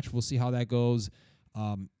first match. We'll see how that goes.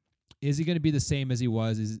 Is he going to be the same as he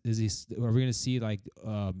was? Are we going to see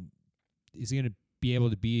is he going to be able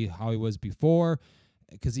to be how he was before?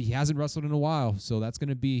 Because he hasn't wrestled in a while, so that's going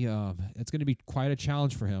to be quite a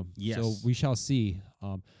challenge for him. Yes. So we shall see.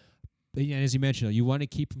 But yeah, as you mentioned, you want to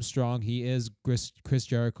keep him strong. He is Chris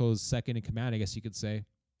Jericho's second in command, I guess you could say.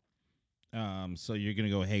 So you're going to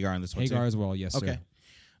go Hagar on this one, Hagar too? as well, yes, okay. Sir.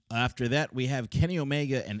 After that, we have Kenny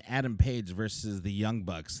Omega and Adam Page versus the Young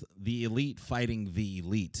Bucks, the Elite fighting the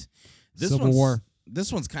Elite. Civil War.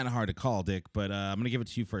 This one's kind of hard to call, Dick, but I'm going to give it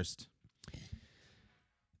to you first.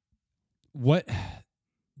 What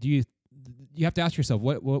do you have to ask yourself?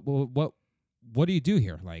 What do you do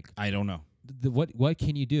here? Like, I don't know. What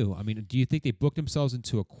can you do? I mean, do you think they booked themselves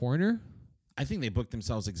into a corner? I think they booked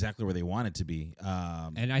themselves exactly where they wanted to be.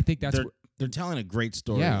 And I think they're telling a great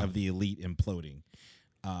story of the Elite imploding.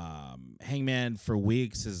 Hangman for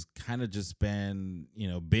weeks has kind of just been,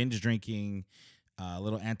 binge drinking, a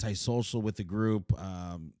little antisocial with the group.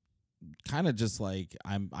 Kind of just like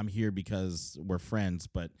I'm here because we're friends,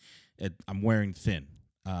 but I'm wearing thin.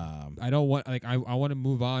 I don't want I want to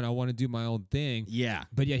move on. I want to do my own thing. Yeah.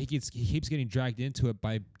 But yeah, he keeps getting dragged into it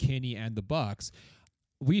by Kenny and the Bucks.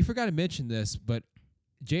 We forgot to mention this, but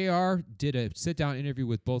JR did a sit-down interview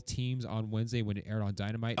with both teams on Wednesday when it aired on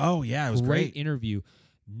Dynamite. Oh yeah, it was great. Interview.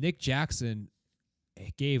 Nick Jackson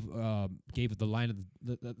gave the line of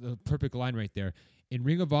the perfect line right there. In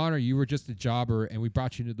Ring of Honor, you were just a jobber, and we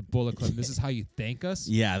brought you into the Bullet Club. This is how you thank us.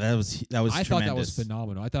 Yeah, that was. I tremendous. thought that was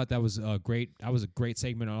phenomenal. I thought that was a great. That was a great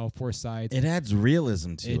segment on all four sides. It adds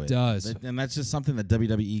realism to it. It does, and that's just something that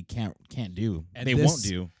WWE can't do. And they won't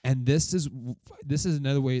do. And this is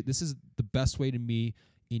another way. This is the best way to me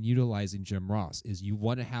in utilizing Jim Ross is you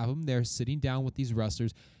want to have him there sitting down with these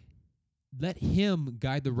wrestlers. Let him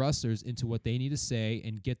guide the wrestlers into what they need to say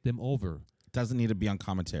and get them over. Doesn't need to be on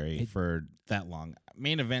commentary for that long.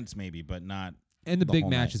 Main events maybe, but not. And the big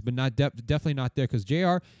matches, but not definitely not there because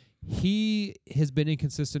JR, he has been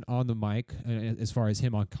inconsistent on the mic as far as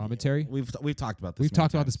him on commentary. We've talked about this. We've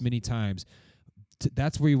talked about this many times.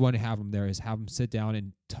 That's where you want to have him there is have him sit down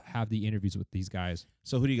and have the interviews with these guys.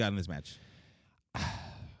 So who do you got in this match?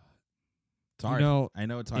 It's hard. I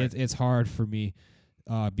know it's hard. It's hard for me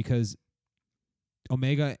because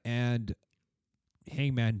Omega and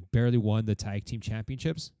Hangman barely won the tag team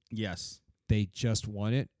championships. Yes. They just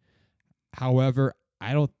won it. However,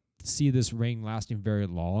 I don't see this reign lasting very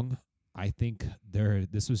long. I think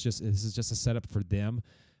this is just a setup for them,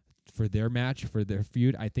 for their match, for their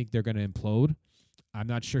feud. I think they're going to implode. I'm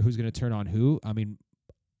not sure who's going to turn on who. I mean,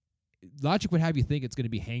 logic would have you think it's going to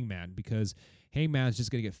be Hangman because Hangman's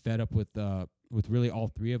just going to get fed up with really all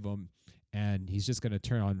three of them, and he's just going to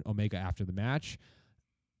turn on Omega after the match.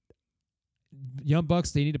 Young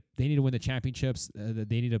Bucks, they need to win the championships.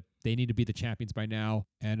 They need to be the champions by now,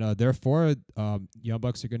 and therefore, Young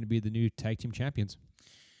Bucks are going to be the new tag team champions.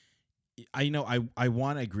 I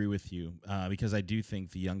want to agree with you because I do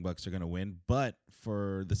think the Young Bucks are going to win, but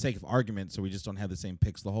for the sake of argument, so we just don't have the same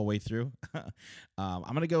picks the whole way through, I'm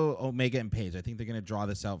going to go Omega and Page. I think they're going to draw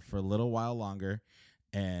this out for a little while longer,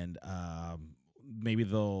 and maybe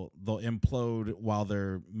they'll implode while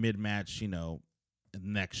they're mid-match,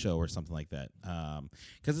 next show or something like that.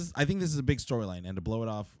 Because I think this is a big storyline, and to blow it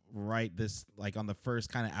off right on the first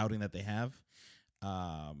kind of outing that they have,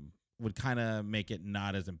 would kind of make it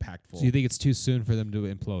not as impactful. So you think it's too soon for them to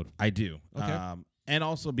implode? I do. Okay. And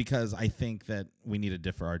also because I think that we need to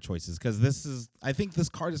differ our choices because I think this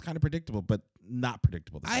card is kind of predictable, but not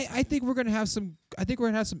predictable. I think we're gonna have some. I think we're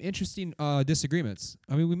gonna have some interesting disagreements.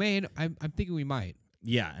 I mean, we may. I'm thinking we might.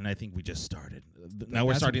 Yeah, and I think we just started. Now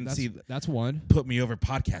we're starting to see. That's one. Put me over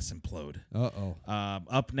podcast implode. Uh-oh.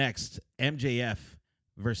 Up next, MJF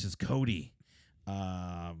versus Cody.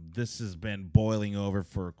 This has been boiling over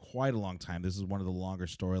for quite a long time. This is one of the longer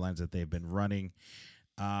storylines that they've been running.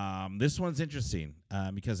 This one's interesting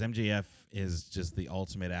because MJF is just the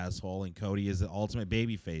ultimate asshole, and Cody is the ultimate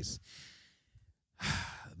babyface.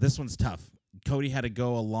 This one's tough. Cody had to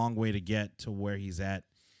go a long way to get to where he's at,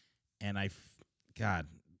 and I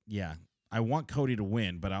want Cody to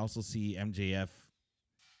win, but I also see MJF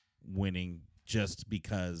winning just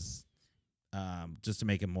because, just to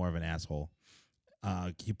make him more of an asshole.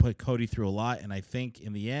 He put Cody through a lot, and I think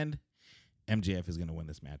in the end, MJF is going to win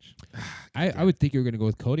this match. I would think you were going to go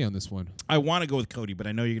with Cody on this one. I want to go with Cody, but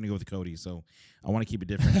I know you're going to go with Cody, so I want to keep it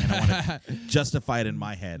different. And I want to justify it in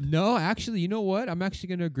my head. No, actually, you know what? I'm actually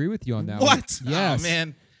going to agree with you on that what? one. Yes. Oh,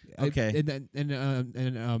 man. Okay.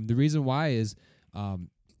 And the reason why is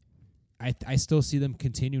I still see them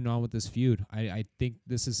continuing on with this feud. I think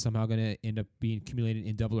this is somehow going to end up being accumulated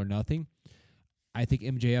in Double or Nothing. I think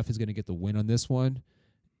MJF is going to get the win on this one,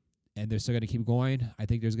 and they're still going to keep going. I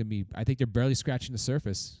think they're barely scratching the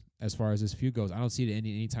surface as far as this feud goes. I don't see it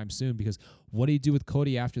ending anytime soon because what do you do with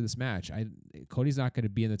Cody after this match? Cody's not going to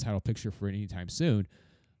be in the title picture for any time soon.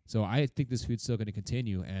 So I think this feud's still going to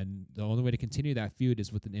continue, and the only way to continue that feud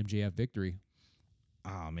is with an MJF victory.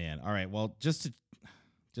 Oh man! All right. Well,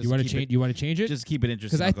 you want to change? You want to change it? Just keep it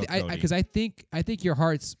interesting. Because I think your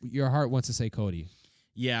heart wants to say Cody.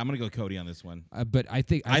 Yeah, I'm gonna go Cody on this one. But I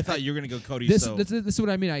thought you were gonna go Cody. This is what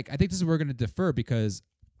I mean. I think this is where we're gonna defer because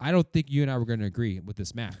I don't think you and I were gonna agree with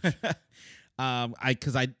this match. I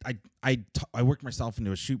worked myself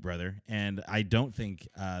into a shoot, brother, and I don't think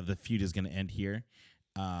the feud is gonna end here.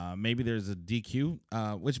 Maybe there's a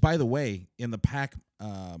DQ, which by the way, in the Pac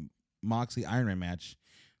Moxley Iron Man match,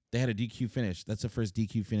 they had a DQ finish. That's the first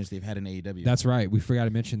DQ finish they've had in AEW. That's right. We forgot to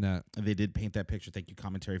mention that. They did paint that picture. Thank you,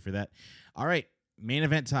 commentary, for that. All right, main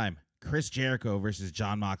event time. Chris Jericho versus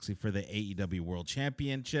Jon Moxley for the AEW World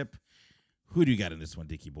Championship. Who do you got in this one,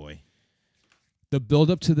 Dickie boy? The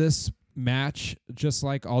build-up to this match, just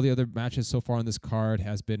like all the other matches so far on this card,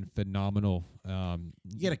 has been phenomenal.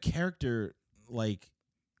 You get a character like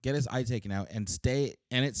get his eye taken out and stay.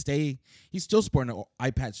 He's still sporting an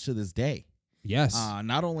eye patch to this day. Yes.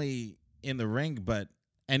 Not only in the ring, but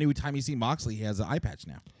any time you see Moxley, he has an eye patch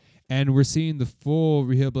now. And we're seeing the full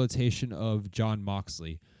rehabilitation of Jon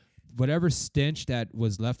Moxley. Whatever stench that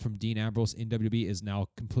was left from Dean Ambrose in WWE is now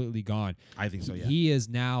completely gone. I think so, yeah. He is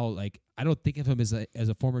now, like, I don't think of him as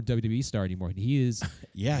a former WWE star anymore. He is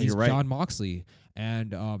he's you're right. Jon Moxley.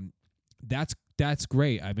 And that's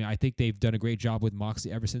great. I mean, I think they've done a great job with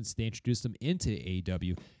Moxley ever since they introduced him into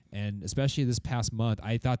AEW. And especially this past month,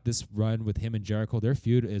 I thought this run with him and Jericho, their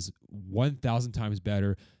feud is 1,000 times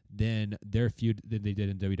better than their feud than they did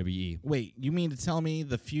in WWE. Wait, you mean to tell me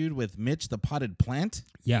the feud with Mitch the Potted Plant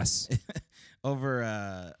Yes. over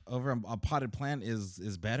a potted plant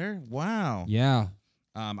is better? Wow. Yeah.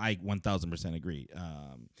 I 1,000% agree.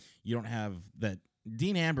 You don't have that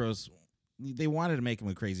Dean Ambrose. They wanted to make him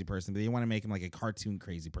a crazy person, but they want to make him like a cartoon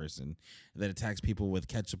crazy person that attacks people with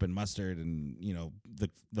ketchup and mustard, and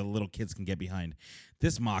the little kids can get behind.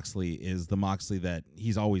 This Moxley is the Moxley that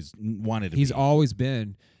he's always wanted to be. He's always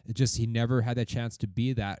been. It's just he never had that chance to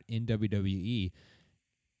be that in WWE.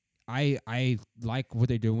 I like what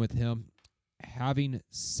they're doing with him. Having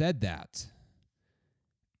said that,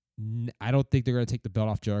 I don't think they're going to take the belt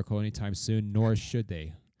off Jericho anytime soon, nor should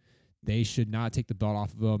they. They should not take the belt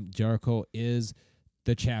off of him. Jericho is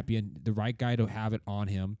the champion, the right guy to have it on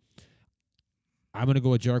him. I'm going to go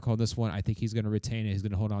with Jericho on this one. I think he's going to retain it. He's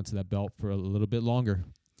going to hold on to that belt for a little bit longer.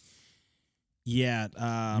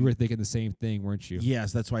 Yeah. You were thinking the same thing, weren't you?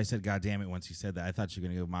 Yes, that's why I said, God damn it, once you said that. I thought you were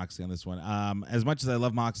going to go Moxley on this one. As much as I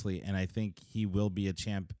love Moxley, and I think he will be a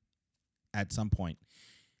champ at some point,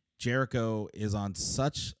 Jericho is on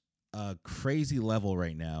such a crazy level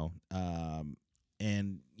right now.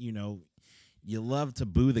 And, you love to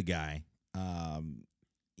boo the guy.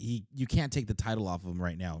 You can't take the title off of him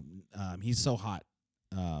right now. He's so hot,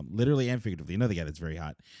 literally and figuratively. You know the guy that's very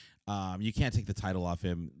hot. You can't take the title off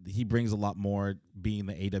him. He brings a lot more being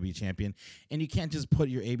the AEW champion. And you can't just put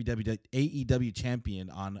your AEW champion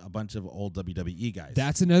on a bunch of old WWE guys.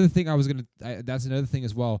 That's another thing that's another thing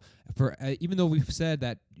as well. For even though we've said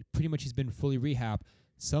that pretty much he's been fully rehabbed,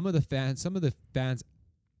 some of the fans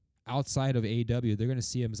outside of AEW, they're going to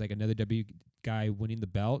see him as like another W guy winning the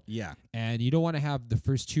belt. Yeah. And you don't want to have the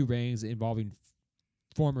first two reigns involving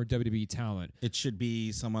former WWE talent. It should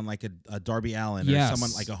be someone like a Darby Allin Yes. or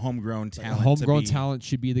someone like a homegrown talent. A homegrown talent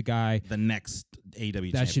should be the guy. The next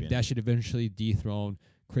AEW that champion. That should eventually dethrone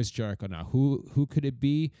Chris Jericho. Now, who could it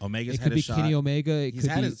be? Omega's it had could be his shot. Kenny Omega. He's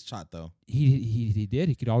had his shot, though. He did.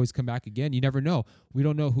 He could always come back again. You never know. We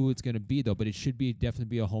don't know who it's going to be, though, but it should definitely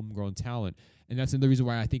be a homegrown talent. And that's another reason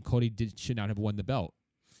why I think Cody should not have won the belt.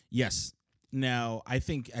 Yes. Now, I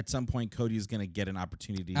think at some point Cody is going to get an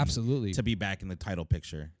opportunity Absolutely to be back in the title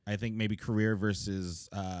picture. I think maybe career versus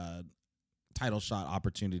title shot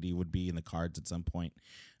opportunity would be in the cards at some point.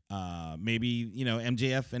 Maybe,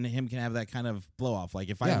 MJF and him can have that kind of blow off. Like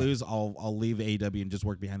if I lose, I'll leave AEW and just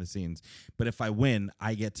work behind the scenes. But if I win,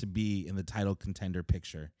 I get to be in the title contender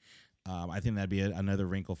picture. I think that'd be another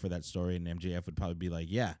wrinkle for that story. And MJF would probably be like,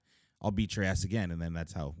 yeah, I'll beat your ass again. And then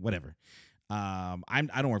that's how, whatever. I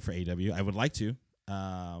don't work for AEW. I would like to.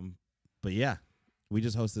 But yeah, we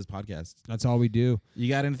just host this podcast. That's all we do. You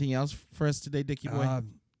got anything else for us today, Dickie boy?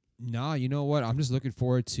 No, you know what? I'm just looking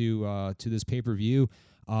forward to this pay-per-view.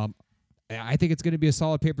 I think it's going to be a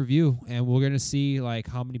solid pay-per-view, and we're going to see like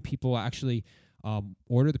how many people actually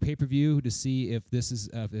order the pay-per-view to see if this is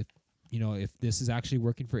if this is actually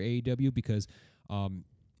working for AEW, because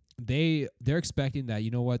they're expecting that,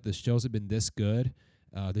 the shows have been this good.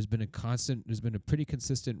 There's been a pretty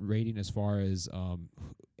consistent rating as far as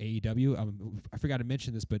AEW. I forgot to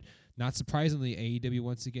mention this, but not surprisingly, AEW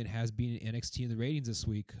once again has been NXT in the ratings this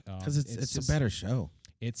week. Because it's a better show.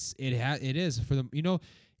 It is for them,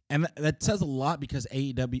 and that says a lot because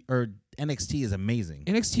AEW or NXT is amazing.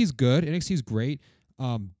 NXT is good. NXT is great.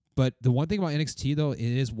 But the one thing about NXT though, it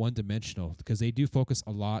is one dimensional because they do focus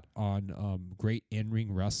a lot on great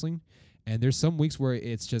in-ring wrestling. And there's some weeks where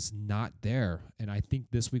it's just not there, and I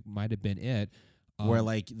think this week might have been it. Where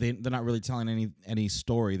like they're not really telling any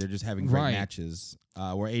story; they're just having great matches.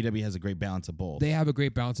 Where AEW has a great balance of both. They have a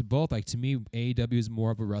great balance of both. Like to me, AEW is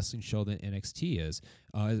more of a wrestling show than NXT is.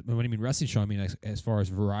 When I mean wrestling show, I mean as far as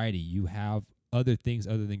variety, you have other things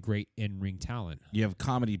other than great in-ring talent. You have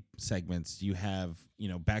comedy segments. You have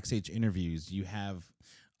backstage interviews. You have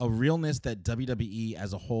a realness that WWE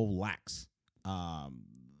as a whole lacks.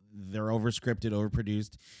 They're over-scripted,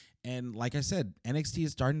 overproduced, And like I said, NXT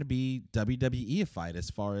is starting to be WWE-ified as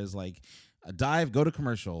far as like a dive, go to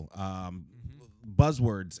commercial,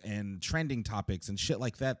 buzzwords and trending topics and shit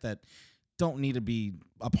like that don't need to be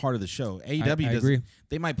a part of the show. AEW I agree.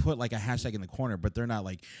 They might put like a hashtag in the corner, but they're not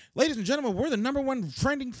like, ladies and gentlemen, we're the #1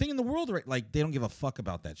 trending thing in the world. Right? Like, they don't give a fuck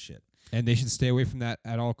about that shit. And they should stay away from that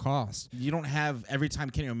at all costs. You don't have every time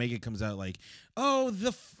Kenny Omega comes out like, oh,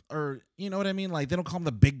 or you know what I mean? Like, they don't call him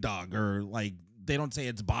the big dog, or like they don't say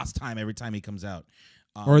it's boss time every time he comes out.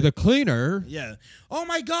 Or the cleaner. Yeah. Oh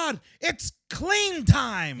my God, it's clean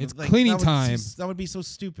time. It's like, cleaning time. That would be so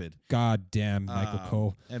stupid. God damn, Michael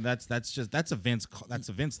Cole. And that's a Vince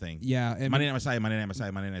thing. Yeah. And Monday Night Messiah, Monday Night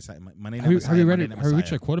Messiah, Monday Night Messiah, Monday Night have Messiah. you Monday Night have we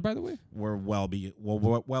reached Messiah. a quota, by the way? We're well below.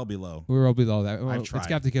 We're well below that. Well, I've it's tried. going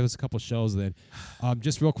to have to give us a couple shows then.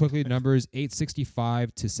 Just real quickly, numbers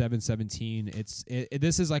 865 to 717.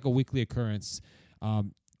 This is like a weekly occurrence.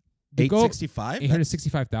 865?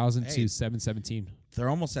 865,000 Hey. to 717. They're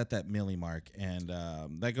almost at that milli mark, and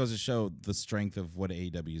that goes to show the strength of what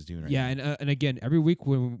AEW is doing right Yeah, now. and again, every week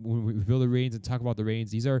when we reveal the ratings and talk about the ratings,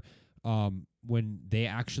 these are when they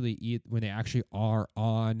actually are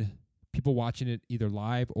on, people watching it either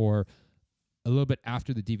live or a little bit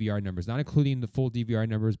after the DVR numbers, not including the full DVR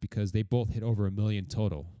numbers because they both hit over 1 million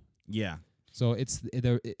total. Yeah. So it's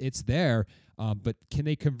there, but can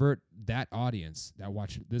they convert that audience that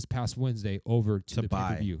watched this past Wednesday over to the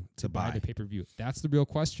pay-per-view? To buy the pay-per-view. That's the real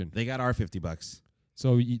question. They got our $50.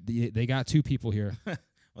 So they got two people here. Well,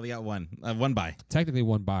 they got one buy. Technically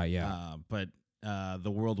one buy, yeah. But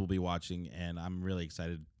the world will be watching, and I'm really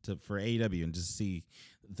excited for AEW and just see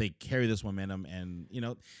if they carry this momentum. And, you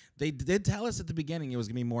know, they did tell us at the beginning it was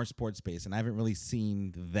going to be more sports based, and I haven't really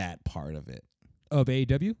seen that part of it. Of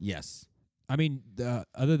AEW? Yes. I mean,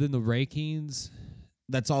 other than the rankings,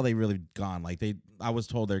 that's all they really gone. Like I was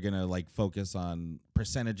told they're gonna like focus on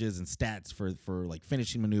percentages and stats for like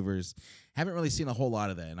finishing maneuvers. Haven't really seen a whole lot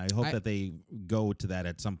of that, and I hope that they go to that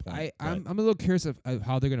at some point. I'm a little curious of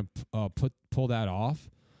how they're gonna pull that off.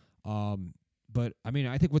 But I mean,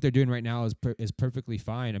 I think what they're doing right now is perfectly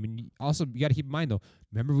fine. I mean, also you got to keep in mind though.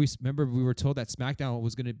 Remember we were told that SmackDown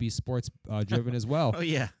was going to be sports driven as well. Oh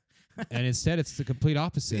yeah. And instead, it's the complete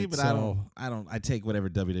opposite. See, but so I take whatever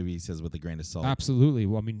WWE says with a grain of salt. Absolutely.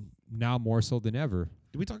 Well, I mean, now more so than ever.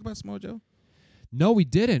 Did we talk about Samoa Joe? No, we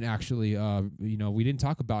didn't actually. We didn't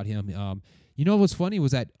talk about him. What's funny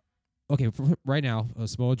was that right now,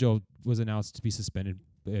 Samoa Joe was announced to be suspended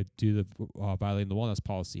due to violating the wellness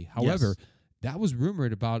policy. However, that was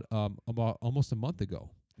rumored about almost a month ago.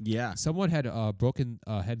 Yeah, someone had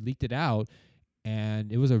had leaked it out.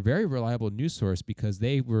 And it was a very reliable news source because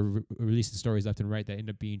they were releasing stories left and right that ended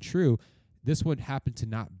up being true. This one happened to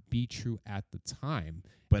not be true at the time.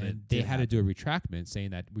 But they had to do a retractment saying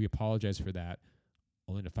that we apologize for that,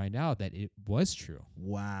 only to find out that it was true.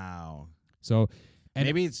 Wow. So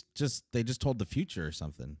maybe it's just they just told the future or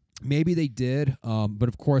something. Maybe they did. But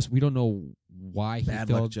of course, we don't know why he failed. Bad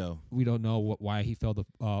luck, Joe. We don't know why he failed the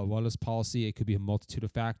wellness policy. It could be a multitude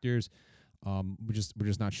of factors. We're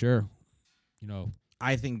just not sure.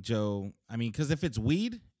 I think Joe. I mean, because if it's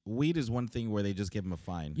weed is one thing where they just give him a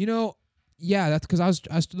fine. Yeah, that's because I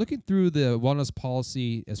was looking through the wellness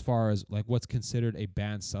policy as far as like what's considered a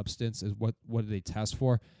banned substance is what do they test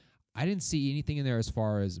for. I didn't see anything in there as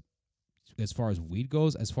far as weed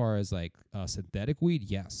goes. As far as like synthetic weed,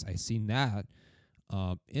 yes, I seen that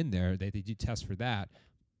in there. They do test for that,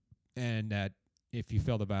 and that if you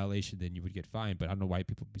fail the violation, then you would get fined. But I don't know why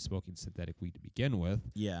people would be smoking synthetic weed to begin with.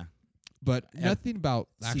 Yeah. But nothing about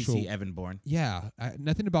actual CC Evanborn. Yeah,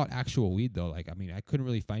 nothing about actual weed though. Like, I mean, I couldn't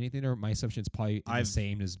really find anything there. My assumption is probably the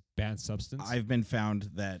same as banned substance. I've been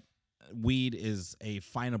found that weed is a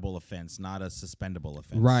finable offense, not a suspendable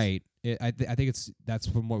offense. Right. I think that's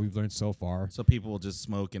from what we've learned so far. So people will just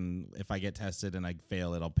smoke, and if I get tested and I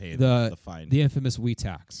fail it, I'll pay the fine. The infamous weed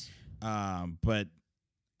tax. But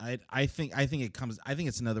I think it comes. I think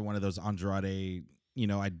it's another one of those Andrade.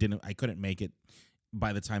 I couldn't make it.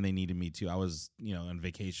 By the time they needed me to, I was, on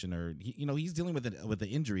vacation, or he's dealing with the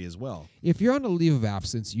injury as well. If you're on a leave of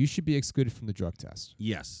absence, you should be excluded from the drug test.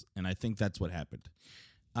 Yes, and I think that's what happened.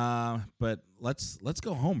 But let's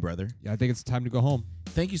go home, brother. Yeah, I think it's time to go home.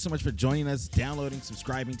 Thank you so much for joining us, downloading,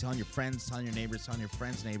 subscribing, telling your friends, telling your neighbors, telling your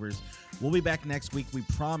friends' neighbors. We'll be back next week. We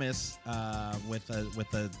promise with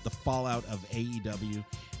the fallout of AEW,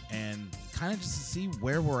 and kind of just to see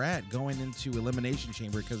where we're at going into Elimination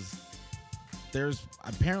Chamber, because there's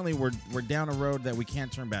apparently we're down a road that we can't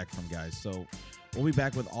turn back from, guys. So we'll be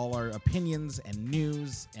back with all our opinions and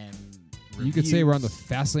news and reviews. You could say we're on the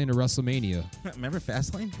fast lane to WrestleMania. Remember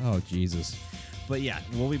Fastlane? Oh, Jesus. But yeah,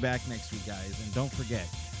 we'll be back next week, guys. And don't forget,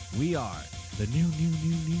 We are the new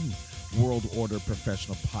World Order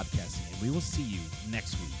Professional Podcasting, and we will see you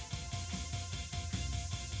next week.